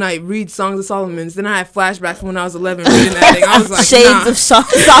honeymoon night, read Songs of Solomon. Then I had flashbacks from when I was 11 reading that thing. I was like, Shades of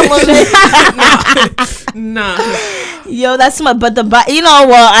Solomon. Nah. Yo, that's my. But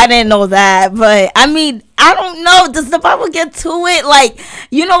I didn't know that. But I mean, I don't know. Does the Bible get to it? Like,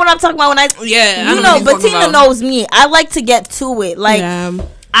 you know what I'm talking about when Bettina knows me. I like to get to it. Like,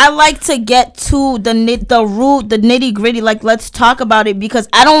 I like to get to the root, the nitty gritty. Like, let's talk about it because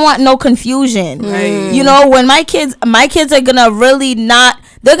I don't want no confusion. Right. You know, when my kids are gonna really not.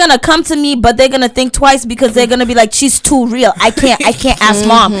 They're gonna come to me, but they're gonna think twice because they're gonna be like, "She's too real. I can't ask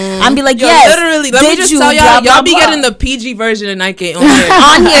mom." I'm be like, "Yes, literally." Let me just tell y'all be getting the PG version of Nike on here.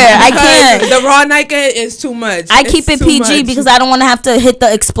 I can't. The raw Nike is too much. I keep it PG because I don't want to have to hit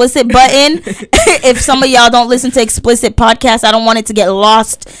the explicit button. If some of y'all don't listen to explicit podcasts, I don't want it to get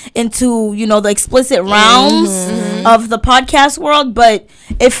lost into the explicit realms of the podcast world. But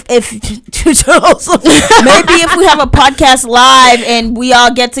if maybe if we have a podcast live and we all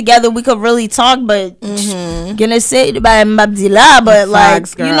y'all get together, we could really talk. But gonna say by Mabdila, but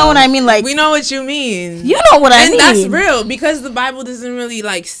Facts, like, you know what I mean? Like, we know what you mean. you know what I mean? And that's real, because the Bible doesn't really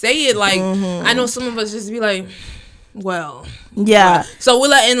like say it. Like, I know some of us just be like, well, yeah. So we're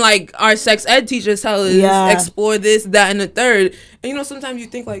letting like our sex ed teachers tell us explore this, that, and the third. And you know, sometimes you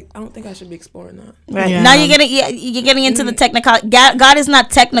think like, I don't think I should be exploring that. Right. Yeah. Now you're getting into the technical. God is not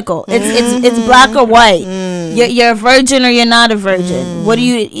technical. It's black or white. You're a virgin or you're not a virgin. What are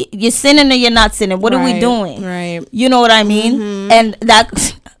you're sinning or you're not sinning? What are we doing? Right. You know what I mean? And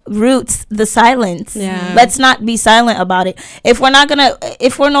that roots the silence. Yeah. Let's not be silent about it. If we're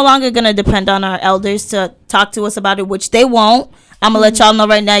no longer gonna depend on our elders to talk to us about it, which they won't, I'm gonna let y'all know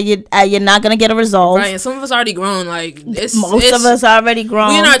right now, you're not gonna get a result. Right, and some of us already grown. Like, most of us are already grown.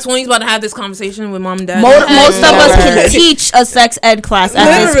 We in our 20s about to have this conversation with mom and dad. Most of us can teach a sex ed class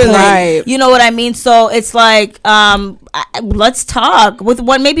at this point. Right. You know what I mean? So it's like, let's talk with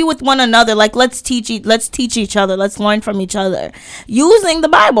one another. Like, let's teach each other. Let's learn from each other using the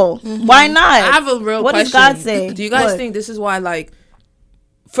Bible. Why not? I have a real question. What does God say? Do you guys think this is why, like,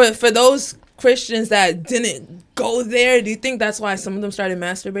 for those Christians that didn't go there, do you think that's why some of them started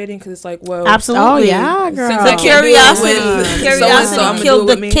masturbating? Because it's like, well, absolutely. Oh yeah, girl. Since the curiosity killed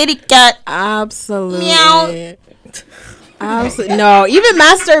the kitty cat. Absolutely. Meow. Absolutely. No, even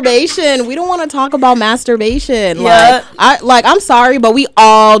masturbation. We don't want to talk about masturbation. Yeah. I'm sorry, but we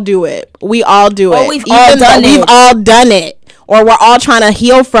all do it. We've all done it. Or we're all trying to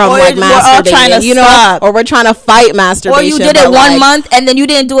heal from masturbating, we're all trying to stop. Or we're trying to fight masturbation. Or you did it one month and then you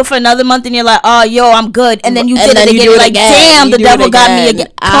didn't do it for another month and you're like, oh, yo, I'm good. And then you did it again. You're like, damn, the devil got me again.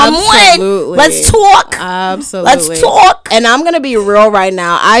 Come on, let's talk. Absolutely, let's talk. And I'm gonna be real right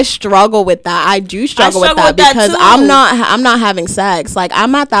now. I struggle with that. I do struggle with that because I'm not having sex. Like,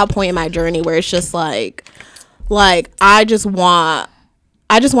 I'm at that point in my journey where it's just like I just want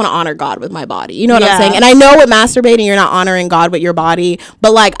to honor God with my body. You know what I'm saying? And I know with masturbating, you're not honoring God with your body.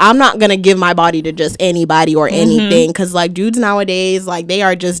 But, like, I'm not going to give my body to just anybody or anything. Because, like, dudes nowadays, like, they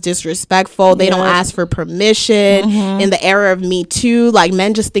are just disrespectful. They don't ask for permission. In the era of Me Too, like,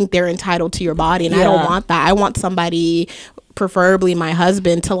 men just think they're entitled to your body. And I don't want that. I want somebody, preferably my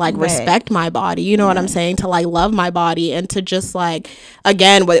husband, to like respect my body, you know what I'm saying, to like love my body, and to just like,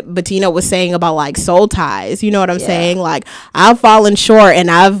 again, what Bettina was saying about like soul ties, you know what I'm saying, like I've fallen short,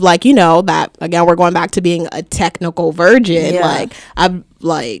 and I've like, you know, that again we're going back to being a technical virgin, like I've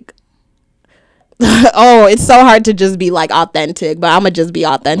like oh, it's so hard to just be like authentic, but I'm gonna just be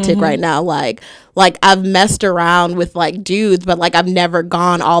authentic right now. Like I've messed around with like dudes, but like I've never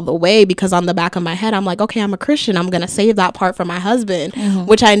gone all the way, because on the back of my head I'm like, okay, I'm a Christian, I'm gonna save that part for my husband,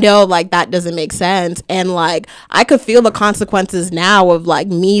 which I know like that doesn't make sense. And like I could feel the consequences now of like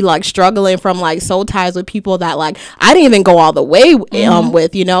me like struggling from like soul ties with people that like I didn't even go all the way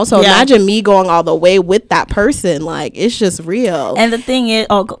with, you know. So imagine me going all the way with that person. Like it's just real. And the thing is,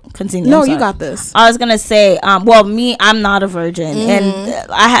 continue. No, you got this. I was gonna say, well, me, I'm not a virgin,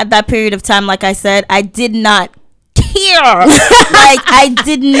 and I had that period of time, like I said, I did not care. Like I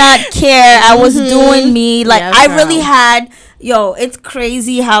did not care. I was doing me. Like I really had. Yo, it's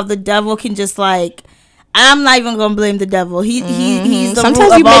crazy how the devil can just like. I'm not even gonna blame the devil. He's the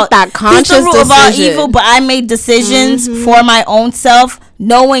sometimes you make that conscious decision. He's the root of all evil, but I made decisions for my own self,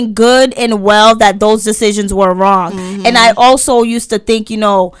 knowing good and well that those decisions were wrong. And I also used to think, you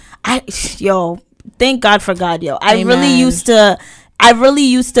know, thank God for God, yo. I really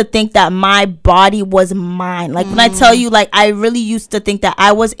used to think that my body was mine. Like when I tell you, like I really used to think that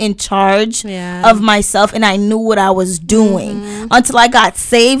I was in charge of myself and I knew what I was doing until I got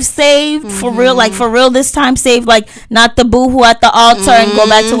saved for real. Like for real this time, saved, like not the boohoo at the altar and go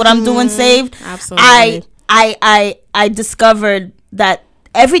back to what I'm doing, saved. Absolutely. I discovered that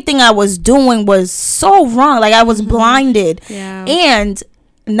everything I was doing was so wrong. Like I was blinded. And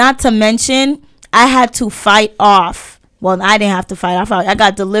not to mention, I had to fight off. Well, I didn't have to fight off. I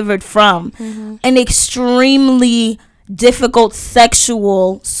got delivered from an extremely difficult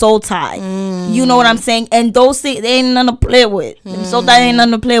sexual soul tie. You know what I'm saying? And those things, they ain't nothing to play with. Soul ties ain't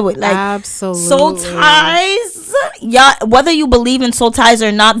nothing to play with. Like absolutely, soul ties. Yeah, whether you believe in soul ties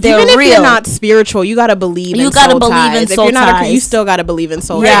or not, they're even if real. you're not spiritual, you gotta believe. You gotta believe in soul ties. You still gotta believe in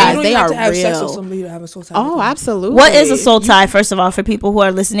soul ties. You they have are to have real. sex with somebody to have a soul tie. Oh, absolutely. What is a soul tie? First of all, for people who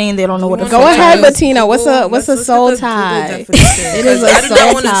are listening, they don't know what a soul tie is. Go ahead, Bettina. What's a soul tie? It is a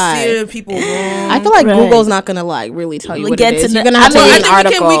soul tie. I feel like Google's not gonna like really tell you what it is. You're gonna have to read an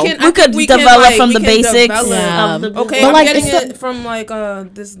article. We could develop from the basics. Okay, I'm getting it from like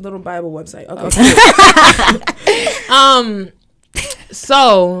this little Bible website. Okay.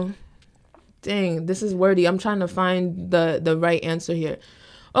 So Dang, this is wordy. I'm trying to find the right answer here.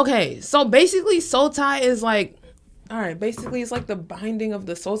 Okay, so basically soul tie is like, all right, basically it's like the binding of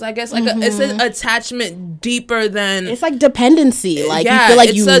the souls, I guess. Like it's an attachment deeper than, it's like dependency. Like you feel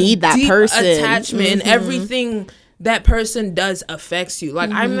like you need that person. Attachment and everything that person does affects you.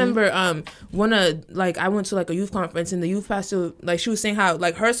 Like I remember I went to like a youth conference, and the youth pastor, like, she was saying how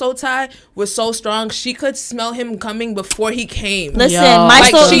like her soul tie was so strong she could smell him coming before he came. Listen,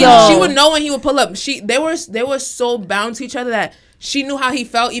 she would know when he would pull up. They were so bound to each other that she knew how he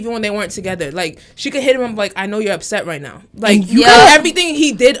felt even when they weren't together. Like, she could hit him up like, I know you're upset right now. Like, everything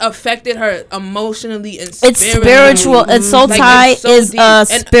he did affected her emotionally and spiritually. It's spiritual. It's soul tie is a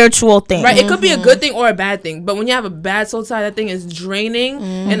spiritual thing. Right. It could be a good thing or a bad thing. But when you have a bad soul tie, that thing is draining.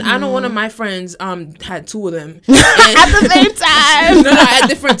 And I know one of my friends had two of them. At the same time. No, at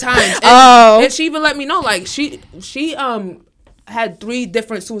different times. And she even let me know, like, she had 3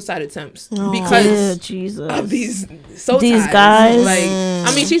 different suicide attempts because of these soul ties. Guys. Like,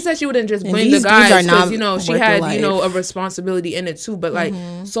 I mean, she said she wouldn't just blame the guys because, you know, she had, you know, a responsibility in it too. But like,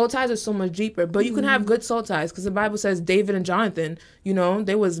 soul ties are so much deeper. But you can have good soul ties because the Bible says David and Jonathan, you know,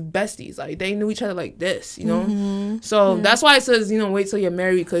 they was besties. Like, they knew each other like this, you know. So that's why it says, you know, wait till you're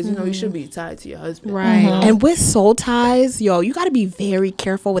married because, you know, you should be tied to your husband. Right. And with soul ties, you got to be very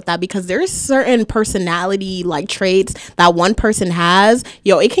careful with that because there's certain personality like traits that one person has,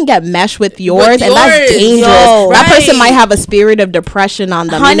 it can get meshed with yours, and that's dangerous. That person might have a spirit of depression on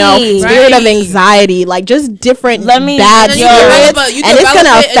them, spirit of anxiety, like just different bad spirits, and it's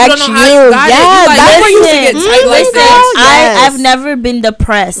gonna affect you. That's where you get tight like that. I've never been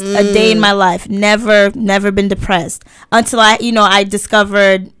depressed a day in my life. Never been depressed until I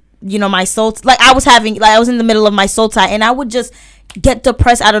discovered, my soul. I was in the middle of my soul tie, and I would just get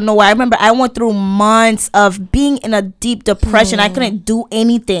depressed out of nowhere. I remember I went through months of being in a deep depression. I couldn't do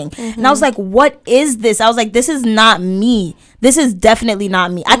anything. And I was like, what is this? I was like, this is not me. This is definitely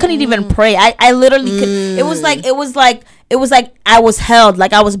not me. I couldn't even pray. I literally could. It was like I was held,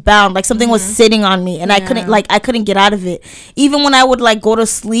 like I was bound, like something was sitting on me, and I couldn't get out of it. Even when I would go to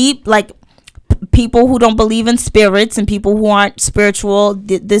sleep, people who don't believe in spirits and people who aren't spiritual,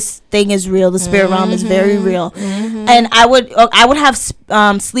 this thing is real. The spirit realm is very real. And I would have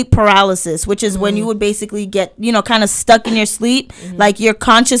sleep paralysis, which is when you would basically get kind of stuck in your sleep. Like your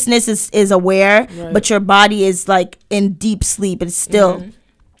consciousness is aware, but your body is in deep sleep. It's still.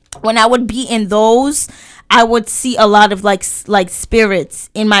 When I would be in those, I would see a lot of spirits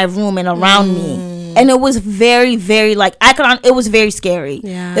in my room and around me. And it was very, very it was very scary.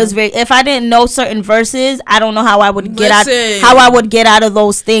 It was if I didn't know certain verses, I don't know how I would get out of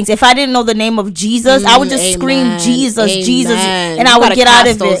those things. If I didn't know the name of Jesus, I would just scream Jesus, Jesus, and I would get out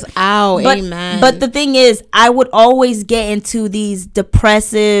of it. But the thing is, I would always get into these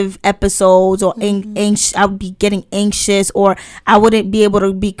depressive episodes, or I would be getting anxious, or I wouldn't be able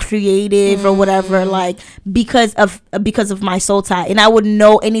to be creative or whatever, because of my soul tie. And I would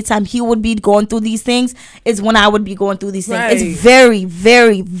know anytime he would be going through these things is when I would be going through these things. It's very,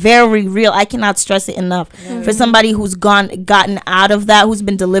 very, very real. I cannot stress it enough. For somebody who's gotten out of that, who's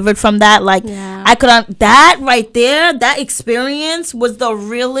been delivered from that, that right there, that experience was the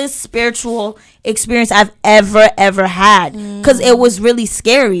realest spiritual experience I've ever had, because it was really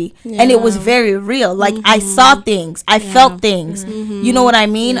scary and it was very real. I saw things, I felt things. You know what I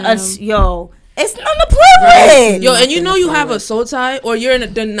mean? It's not a play with. And you have a soul tie, or you're in a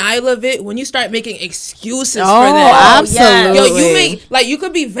denial of it when you start making excuses for that. Absolutely. You make you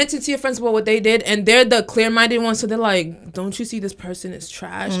could be venting to your friends about what they did, and they're the clear-minded ones, so they're like, don't you see this person is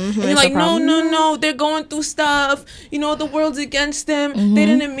trash? And you're like, no, they're going through stuff. The world's against them. They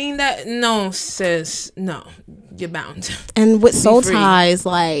didn't mean that. No, sis, no. You're bound. And with soul ties,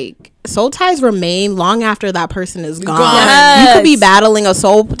 soul ties remain long after that person is gone. Yes. You could be battling a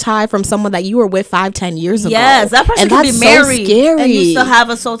soul tie from someone that you were with 5-10 years ago. Yes, that person could be married, so scary, and you still have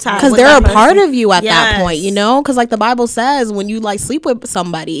a soul tie because they're a part of you at that point. Because the Bible says when you sleep with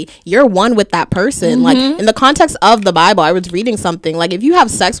somebody, you're one with that person. In the context of the Bible, I was reading something if you have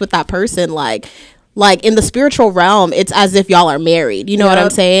sex with that person, in the spiritual realm, it's as if y'all are married. You know what I'm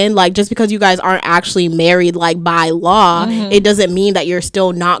saying? Just because you guys aren't actually married by law, it doesn't mean that you're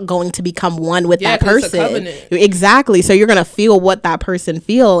still not going to become one with that person. It's a covenant. Exactly. So you're gonna feel what that person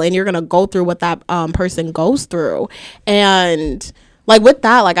feel, and you're gonna go through what that person goes through. And with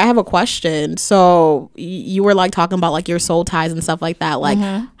that, I have a question. So you were talking about your soul ties and stuff like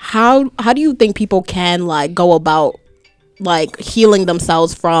that. How do you think people can go about healing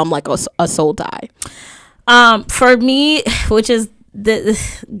themselves from a soul tie? For me, which is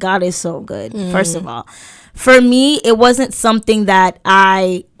God is so good. First of all, for me, it wasn't something that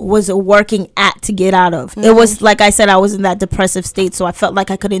I was working at to get out of. It was, like I said, I was in that depressive state, so I felt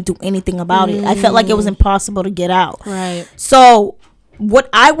like I couldn't do anything about it. I felt like it was impossible to get out. Right. So what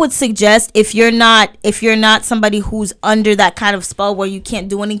I would suggest, if you're not somebody who's under that kind of spell where you can't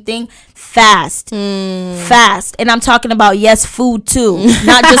do anything, fast. And I'm talking about, yes, food too,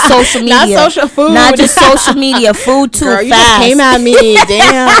 not just social media. Not social food. Not just social media, food too. Girl, you fast. just came at me.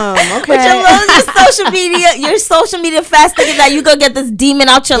 Damn. Okay. Your social media fast, thinking that you gonna get this demon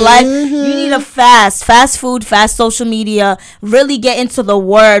out your life. You need a fast food, fast social media. Really get into the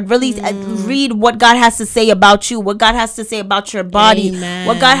word. Really read what God has to say about you. What God has to say about your body. Amen.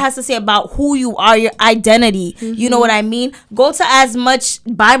 What God has to say about who you are, your identity. You know what I mean? Go to as much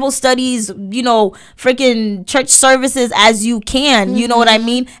Bible studies, freaking church services as you can. You know what I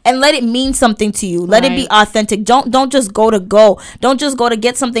mean? And let it mean something to you. Let it be authentic. Don't just go. Don't just go to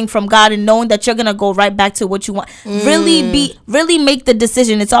get something from God and knowing that you're gonna go right back to what you want. Really make the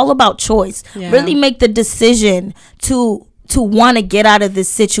decision. It's all about choice. Yeah. Really make the decision to want to get out of this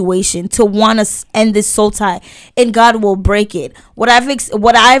situation, to want to end this soul tie, and God will break it. What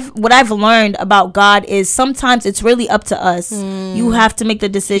I've learned about God is sometimes it's really up to us. You have to make the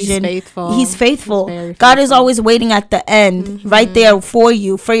decision. He's faithful. God is always waiting at the end, right there for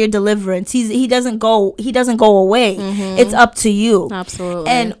you, for your deliverance. He doesn't go away. It's up to you. Absolutely.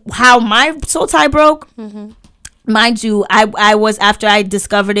 And how my soul tie broke. Mind you, I was, after I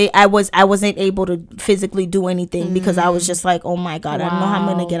discovered it, I wasn't able to physically do anything because I was just like, oh my God, I don't know how I'm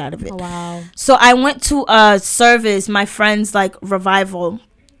gonna get out of it. Wow. So I went to a service, my friend's like revival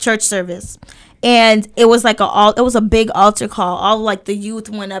church service, and it was like it was a big altar call. All like the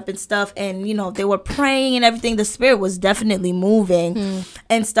youth went up and stuff, and they were praying and everything. The spirit was definitely moving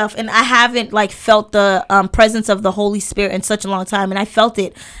and stuff. And I haven't like felt the presence of the Holy Spirit in such a long time, and I felt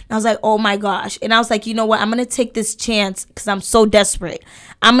it. And I was like, oh my gosh. And I was like, you know what? I'm gonna take this chance because I'm so desperate.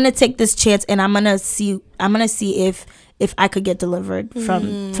 I'm gonna take this chance, and I'm gonna see if I could get delivered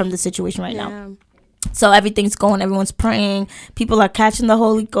from the situation right now. So everything's going, everyone's praying, people are catching the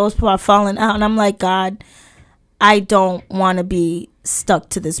Holy Ghost, people are falling out, and I'm like, God, I don't want to be stuck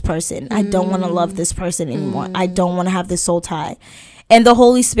to this person. I don't want to love this person anymore. I don't want to have this soul tie. And the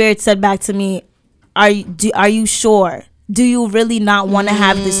Holy Spirit said back to me, are you sure? Do you really not want to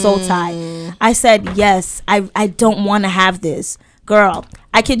have this soul tie? I said, yes, I don't want to have this. Girl,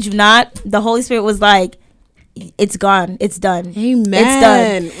 I kid you not, the Holy Spirit was like, it's gone. It's done. Amen.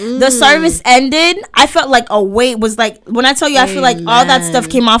 It's done. The service ended. I felt like a weight was like, when I tell you, I feel like all that stuff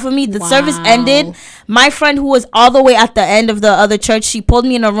came off of me. The service ended. My friend, who was all the way at the end of the other church, she pulled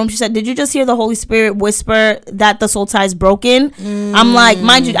me in a room. She said, did you just hear the Holy Spirit whisper that the soul tie is broken? I'm like,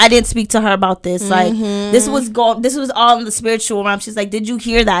 mind you, I didn't speak to her about this. Like, this was all in the spiritual realm. She's like, did you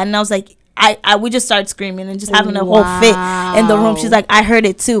hear that? And I was like, we just started screaming and just having a whole fit in the room. She's like, I heard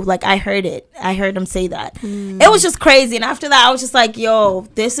it too. Like, I heard it. I heard him say that. It was just crazy. And after that, I was just like, yo,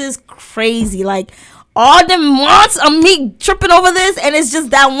 this is crazy. Like, all the months of me tripping over this, and it's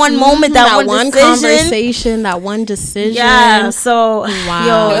just that one moment, that one conversation, that one decision. Yeah. So,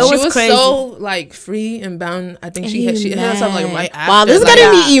 yo, it was crazy. So like free and bound. I think she hit herself like right after. Wow, this is getting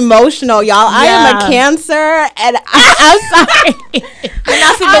me emotional, y'all. I am a Cancer, and I'm sorry.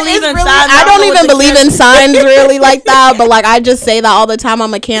 I don't even believe in signs really like that, but like I just say that all the time.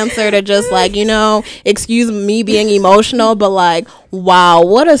 I'm a Cancer to just like excuse me being emotional, but like wow,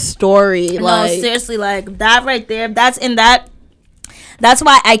 what a story! No, like seriously, like that right there. That's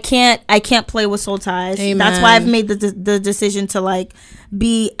why I can't play with soul ties. Amen. That's why I've made the decision to like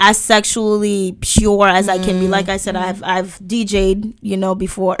be as sexually pure as I can be. Like I said, I've DJ'd,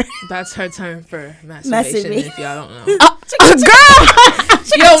 before. That's her term for masturbation. If y'all don't know, girl.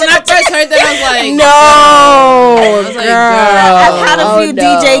 Yo, when I first heard that, I was like, no, girl. I've had a few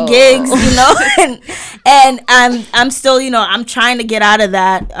DJ gigs, and I'm still, I'm trying to get out of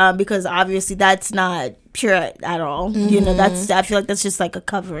that because obviously that's not pure at all. I feel like that's just like a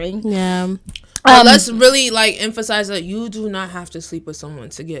covering. Yeah. Let's really like emphasize that you do not have to sleep with someone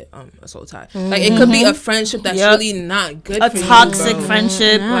to get a soul tie. Like it could be a friendship that's really not good. A for toxic you,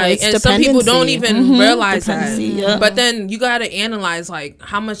 friendship, like, and some people don't even realize that. Yeah. But then you gotta analyze like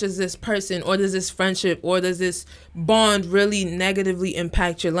how much does this person or does this friendship or does this bond really negatively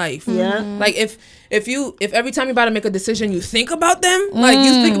impact your life? Yeah. Like if every time you're about to make a decision you think about them, like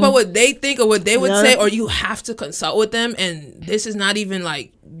you think about what they think or what they would say, or you have to consult with them, and this is not even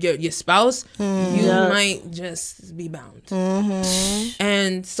like your spouse, you might just be bound.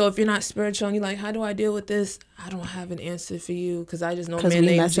 And so if you're not spiritual and you're like, how do I deal with this? I don't have an answer for you because I just know man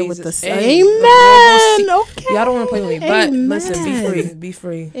named Jesus. With the Amen. Okay. Y'all don't want to play with me, but listen, be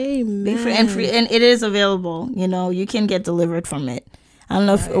free. Amen. Be free, and it is available. You know, you can get delivered from it. I don't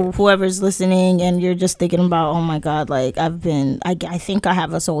know if whoever's listening and you're just thinking about, oh my God, like I think I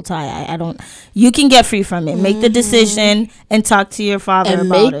have a soul tie. I don't. You can get free from it. Make the decision and talk to your father and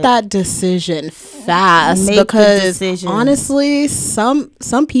about it. make that decision fast, because honestly,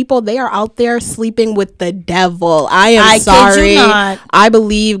 some people, they are out there sleeping with the devil. I sorry. Kid you not. I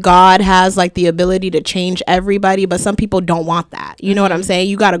believe God has like the ability to change everybody, but some people don't want that. You know what I'm saying?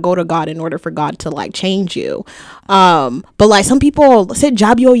 You got to go to God in order for God to like change you. But like some people said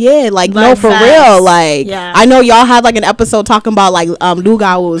job yo like no, for fast. real, like I know y'all had like an episode talking about like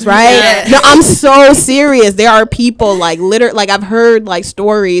lugaus, right? No, I'm so serious. There are people like literally, like I've heard like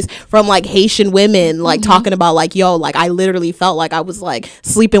stories from like Haitian women like talking about like, yo, like I literally felt like I was like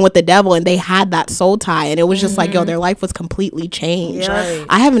sleeping with the devil, and they had that soul tie, and it was just like, yo, their life was completely changed.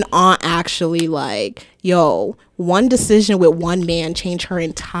 I have an aunt actually, like, yo, one decision with one man changed her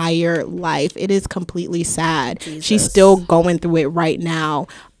entire life. It is completely sad. Jesus. She's still going through it right now.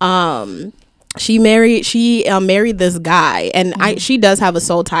 She married this guy, and she does have a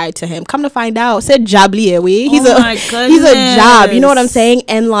soul tie to him. Come to find out, said Jabli, he's a job. You know what I'm saying?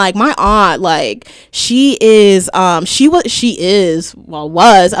 And like my aunt, like she was a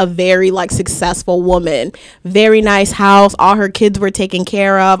very like successful woman, very nice house. All her kids were taken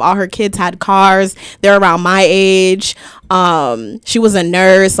care of. All her kids had cars. They're around my age. She was a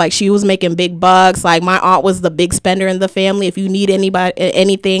nurse, like she was making big bucks. Like my aunt was the big spender in the family. If you need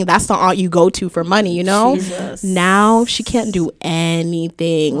anything, that's the aunt you go to for money, you know? Jesus. Now she can't do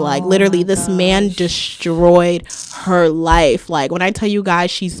anything. Like literally this man destroyed her life. Like when I tell you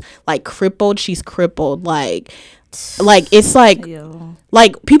guys she's like crippled, she's crippled. Like it's like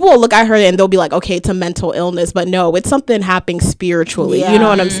like people will look at her and they'll be like, okay, it's a mental illness, but no, it's something happening spiritually. You know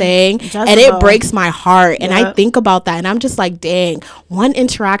what I'm saying? And it breaks my heart. And I think about that and I'm just like, dang, one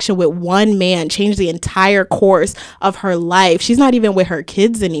interaction with one man changed the entire course of her life. She's not even with her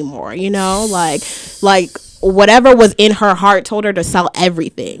kids anymore, you know? Like whatever was in her heart told her to sell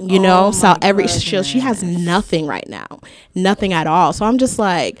everything, you know? Sell everything. She has nothing right now. Nothing at all. So I'm just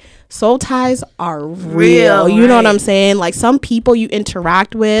like, soul ties are real. You know what I'm saying? Like some people you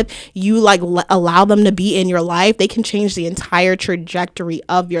interact with, you like allow them to be in your life, they can change the entire trajectory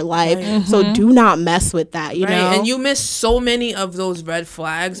of your life. So do not mess with that, you know? And you miss so many of those red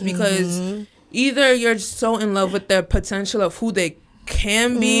flags because either you're so in love with the potential of who they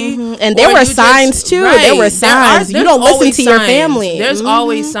can be, and there were signs too. There were signs. You don't listen to your family. There's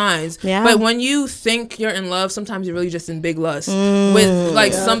always signs. But when you think you're in love, sometimes you're really just in big lust with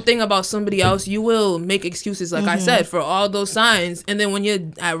like something about somebody else. You will make excuses, like I said, for all those signs, and then when you're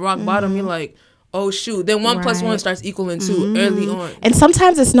at rock bottom, you're like, oh shoot, then 1 + 1 starts equaling 2 early on. And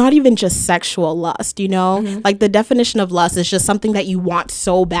sometimes it's not even just sexual lust, you know? Like the definition of lust is just something that you want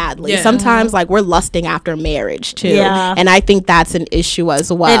so badly. Sometimes like we're lusting after marriage too. And I think that's an issue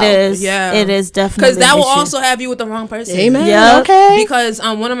as well. It is. It is definitely. Because that will also have you with the wrong person. Amen. Okay. Because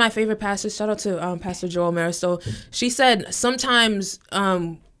one of my favorite pastors, shout out to Pastor Joel Maristo, she said sometimes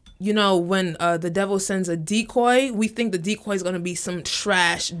you know, when the devil sends a decoy, we think the decoy is going to be some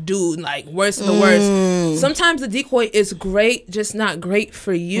trash dude, like worse than the worst. Sometimes the decoy is great, just not great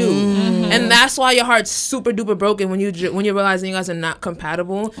for you. And that's why your heart's super duper broken when you're realizing you guys are not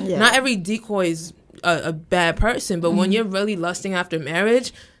compatible. Not every decoy is a bad person, but when you're really lusting after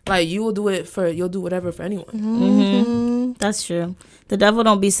marriage, like you'll do whatever for anyone. That's true. The devil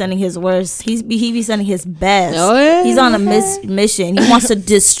don't be sending his worst. He be sending his best. He's on a mission. He wants to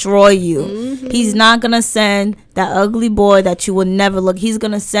destroy you. He's not gonna send that ugly boy that you will never look. He's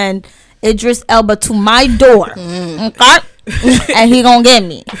gonna send Idris Elba to my door, okay? And he gonna get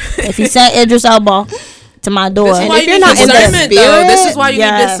me if he sent Idris Elba to my door. This is why you need discernment, though. This is why you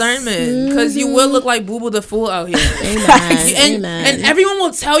need discernment, because you will look like Boo Boo the Fool out here. And everyone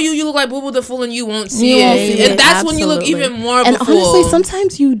will tell you look like Boo Boo the Fool, and you won't see it. And that's when you look even more of a fool. And honestly,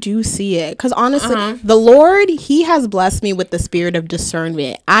 sometimes you do see it, because honestly, the Lord, He has blessed me with the spirit of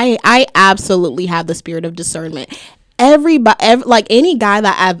discernment. I absolutely have the spirit of discernment. like any guy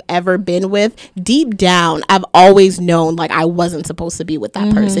that I've ever been with, deep down, I've always known like I wasn't supposed to be with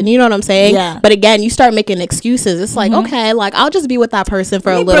that person. You know what I'm saying? Yeah. But again, you start making excuses. It's like, okay, like I'll just be with that person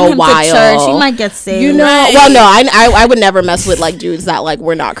for a little while. To church. He might get saved. You know? Right. Well, no, I would never mess with like dudes that like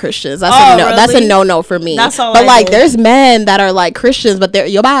we're not Christians. That's a no. Really? That's a no for me. That's all but I like, did. there's men that are like Christians, but they're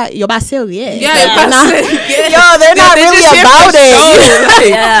yo ba silly. Yeah, They're not, yeah. they're not They're really just here about for it. show. Like,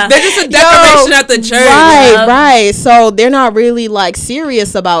 Yeah. They're just a decoration at the church. Right. So they're not really like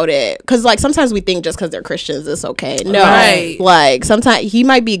serious about it. Because like sometimes we think just because they're Christians it's okay. No, Right. like sometimes he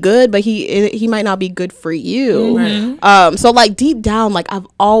might be good, but he might not be good for you. Right. So like deep down, like I've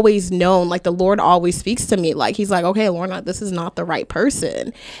always known, like the Lord always speaks to me. Like he's like, okay, Lorna, this is not the right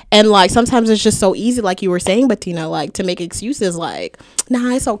person. And like sometimes it's just so easy, like you were saying, Bettina, like to make excuses like,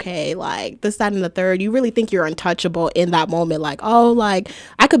 nah, it's okay. Like this, that, and the third. You really think you're untouchable in that moment. Like, oh, like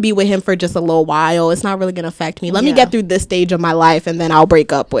I could be with him for just a little while. It's not really gonna affect me. Let me get through this stage of my life and then I'll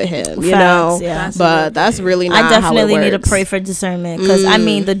break up with him. You know? Yeah. But that's really not I definitely how it need to works. pray for discernment because I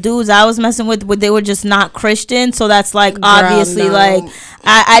mean the dudes I was messing with, they were just not Christian, so that's like obviously no. like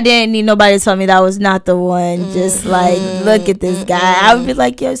I didn't need nobody to tell me that was not the one. Just like look at this guy. I would be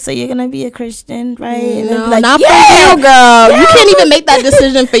like, yo, so you're gonna be a Christian, right? And they'd No, be like, not for you, girl. You can't even make that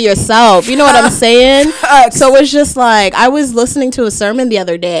decision for yourself. You know what I'm saying? So it's just like I was listening to a sermon the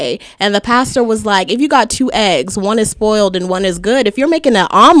other day, and the pastor was like, if you got 2 eggs, one is spoiled and one is good. If you're making an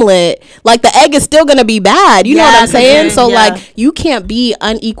omelet, like the egg is still gonna be bad. You know what I'm saying? So like you can't be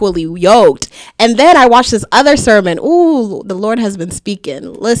unequally yoked. And then I watched this other sermon. Ooh, the Lord has been speaking.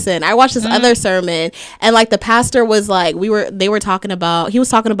 Listen, I watched this other sermon, and like the pastor was like, he was talking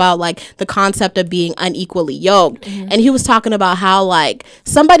about like the concept of being unequally yoked. And he was talking about how like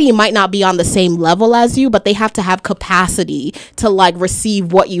somebody might not be on the same level as you, but they have to have capacity to like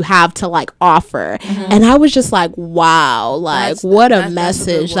receive what you have to like offer. And I was just like, wow, like what a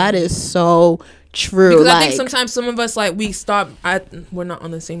message. That is so true. Because like, I think sometimes some of us like we stop we're not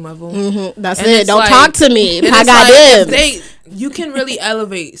on the same level. that's And it. it's Don't like- talk to me. and I it's got like, them. you can really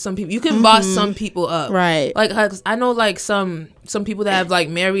elevate some people. You can boss some people up. Right. Like 'cause I know like some people that have like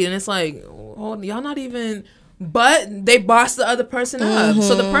married and it's like, oh, y'all not even, but they boss the other person up.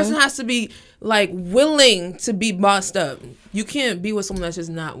 So the person has to be like willing to be bossed up. You can't be with someone that's just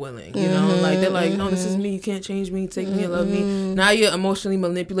not willing, you know? Like they're like, no, this is me. You can't change me. Take me and love me. Now you're emotionally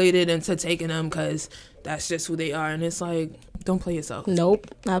manipulated into taking them because that's just who they are. And it's like, don't play yourself. Nope.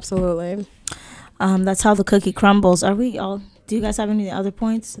 Absolutely. that's how the cookie crumbles. Are we all? Do you guys have any other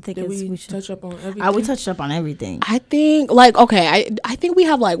points? I think Did we we should touch up on everything? we touched up on everything. I think like okay, I think we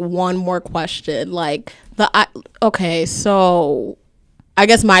have like one more question. Like okay, so I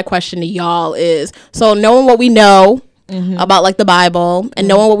guess my question to y'all is, so knowing what we know about like the Bible and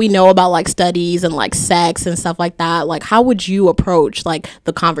knowing what we know about like studies and like sex and stuff like that, like how would you approach like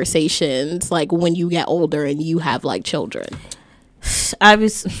the conversations like when you get older and you have like children?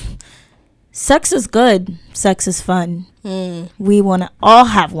 Sex is good. Sex is fun. We want to all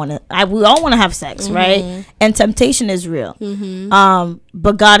have we all want to have sex, right? And temptation is real.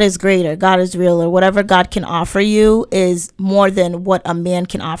 But God is greater. God is realer. Whatever God can offer you is more than what a man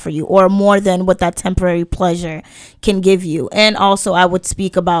can offer you, or more than what that temporary pleasure can give you. And also, I would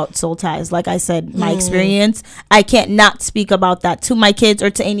speak about soul ties. Like I said, my experience, I can't not speak about that to my kids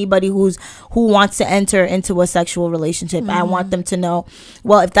or to anybody who wants to enter into a sexual relationship. I want them to know,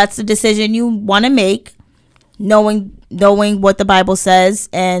 well, if that's the decision you want to make, knowing what the Bible says,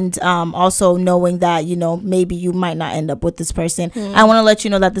 and also knowing that, you know, maybe you might not end up with this person. I want to let you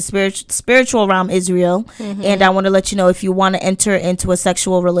know that the spiritual realm is real, and I want to let you know, if you want to enter into a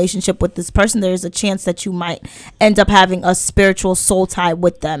sexual relationship with this person, there is a chance that you might end up having a spiritual soul tie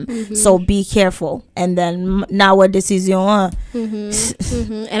with them. So be careful. And then now what decision?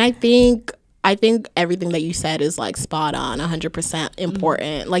 And I think everything that you said is like spot on, 100%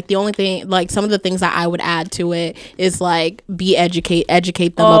 important. Like the only thing, like some of the things that I would add to it is like educate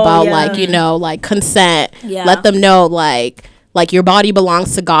them about like, you know, like consent. Let them know like your body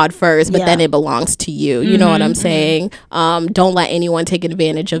belongs to God first, but then it belongs to you. You know what I'm saying? Don't let anyone take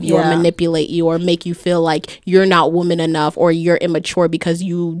advantage of you or manipulate you or make you feel like you're not woman enough or you're immature because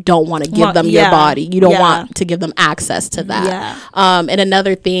you don't want to give them your body. You don't want to give them access to that. And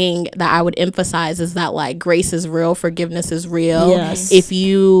another thing that I would emphasize is that like grace is real, forgiveness is real. If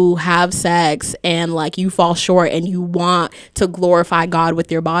you have sex and like you fall short and you want to glorify God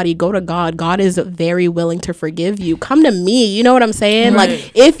with your body, go to God. God is very willing to forgive you. Come to me. You know what I'm saying? Right.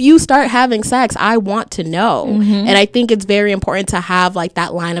 Like, if you start having sex, I want to know. And I think it's very important to have like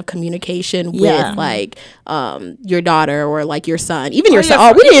that line of communication with like your daughter or like your son, even your son.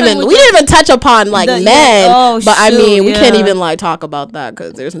 Oh, we didn't even touch upon like men, but I mean, we can't even like talk about that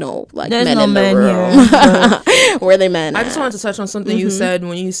because there's no like men in the room. Where they men? I just wanted to touch on something you said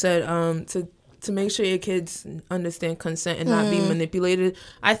when you said to make sure your kids understand consent and not be manipulated.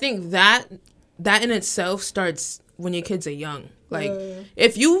 I think that in itself starts when your kids are young. Like,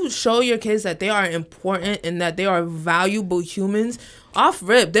 if you show your kids that they are important and that they are valuable humans, off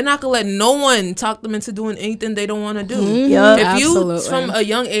rip, they're not gonna let no one talk them into doing anything they don't want to do. If you from a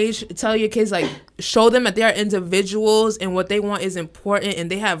young age tell your kids, like, show them that they are individuals and what they want is important and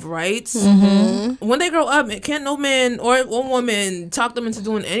they have rights, when they grow up, can't no man or woman talk them into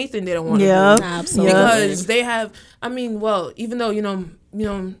doing anything they don't want to do. Absolutely. Because they have, I mean, well, even though, you know,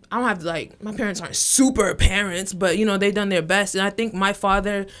 I don't have to, like, my parents aren't super parents, but, you know, they've done their best. And I think my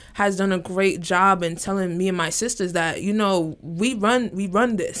father has done a great job in telling me and my sisters that, you know, we run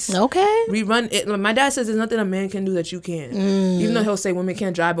this. Okay. We run it. My dad says there's nothing a man can do that you can. Even though he'll say women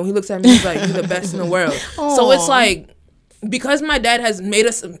can't drive, but when he looks at me, he's like, you're the best in the world. So it's like, because my dad has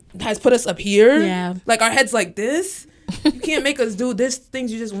put us up here, like, our heads like this. You can't make us do this.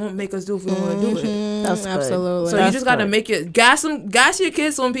 Things you just won't make us do if we don't want to do it. That's absolutely. So you just gotta make it gas your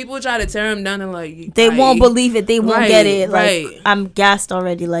kids. So when people try to tear them down, and like they won't believe it. They won't get it. Like, right. I'm gassed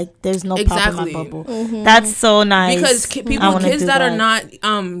already. Like, there's no pop in my bubble. That's so nice. Because kids that are not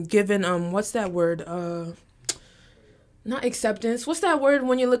given what's that word? Not acceptance. What's that word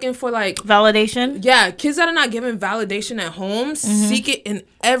when you're looking for, like, validation? Yeah, kids that are not given validation at home seek it in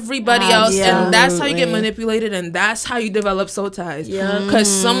everybody else, and that's how you get manipulated, and that's how you develop soul ties. Because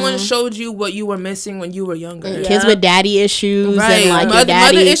someone showed you what you were missing when you were younger. Kids with daddy issues, right? And like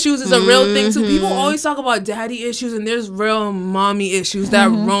mother issues is a real thing too. People always talk about daddy issues, and there's real mommy issues that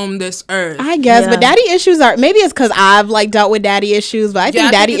roam this earth. I guess, but daddy issues are, maybe it's because I've like dealt with daddy issues, but I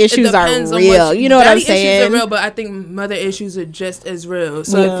think daddy issues are real. You know what I'm saying? Daddy issues are real, but I think mother issues are just as real.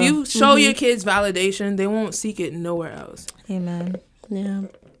 So if you show your kids validation, they won't seek it nowhere else. Amen. Yeah.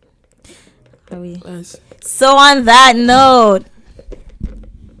 So on that note,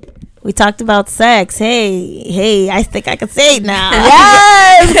 we talked about sex. Hey, I think I can say it now.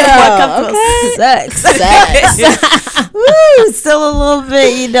 Yes, welcome to sex. Woo, still a little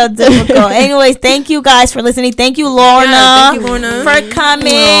bit, difficult. Anyways, thank you guys for listening. Thank you, Lorna. Thank you, Lorna, for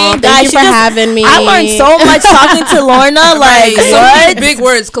coming. Thank you for having me. I learned so much talking to Lorna. Like, what? Big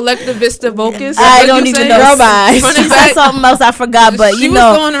words, collectivist vocus. I don't even know. She said something else I forgot, but she was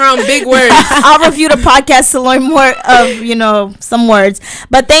going around big words. I'll review the podcast to learn more of, some words.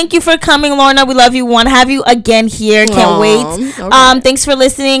 But thank you for coming, Lorna. We love you. Want to have you again here. Can't wait. Okay. Thanks for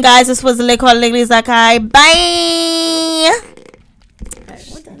listening, guys. This was Le Call Legally Zakai. Bye.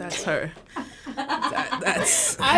 That's her. That's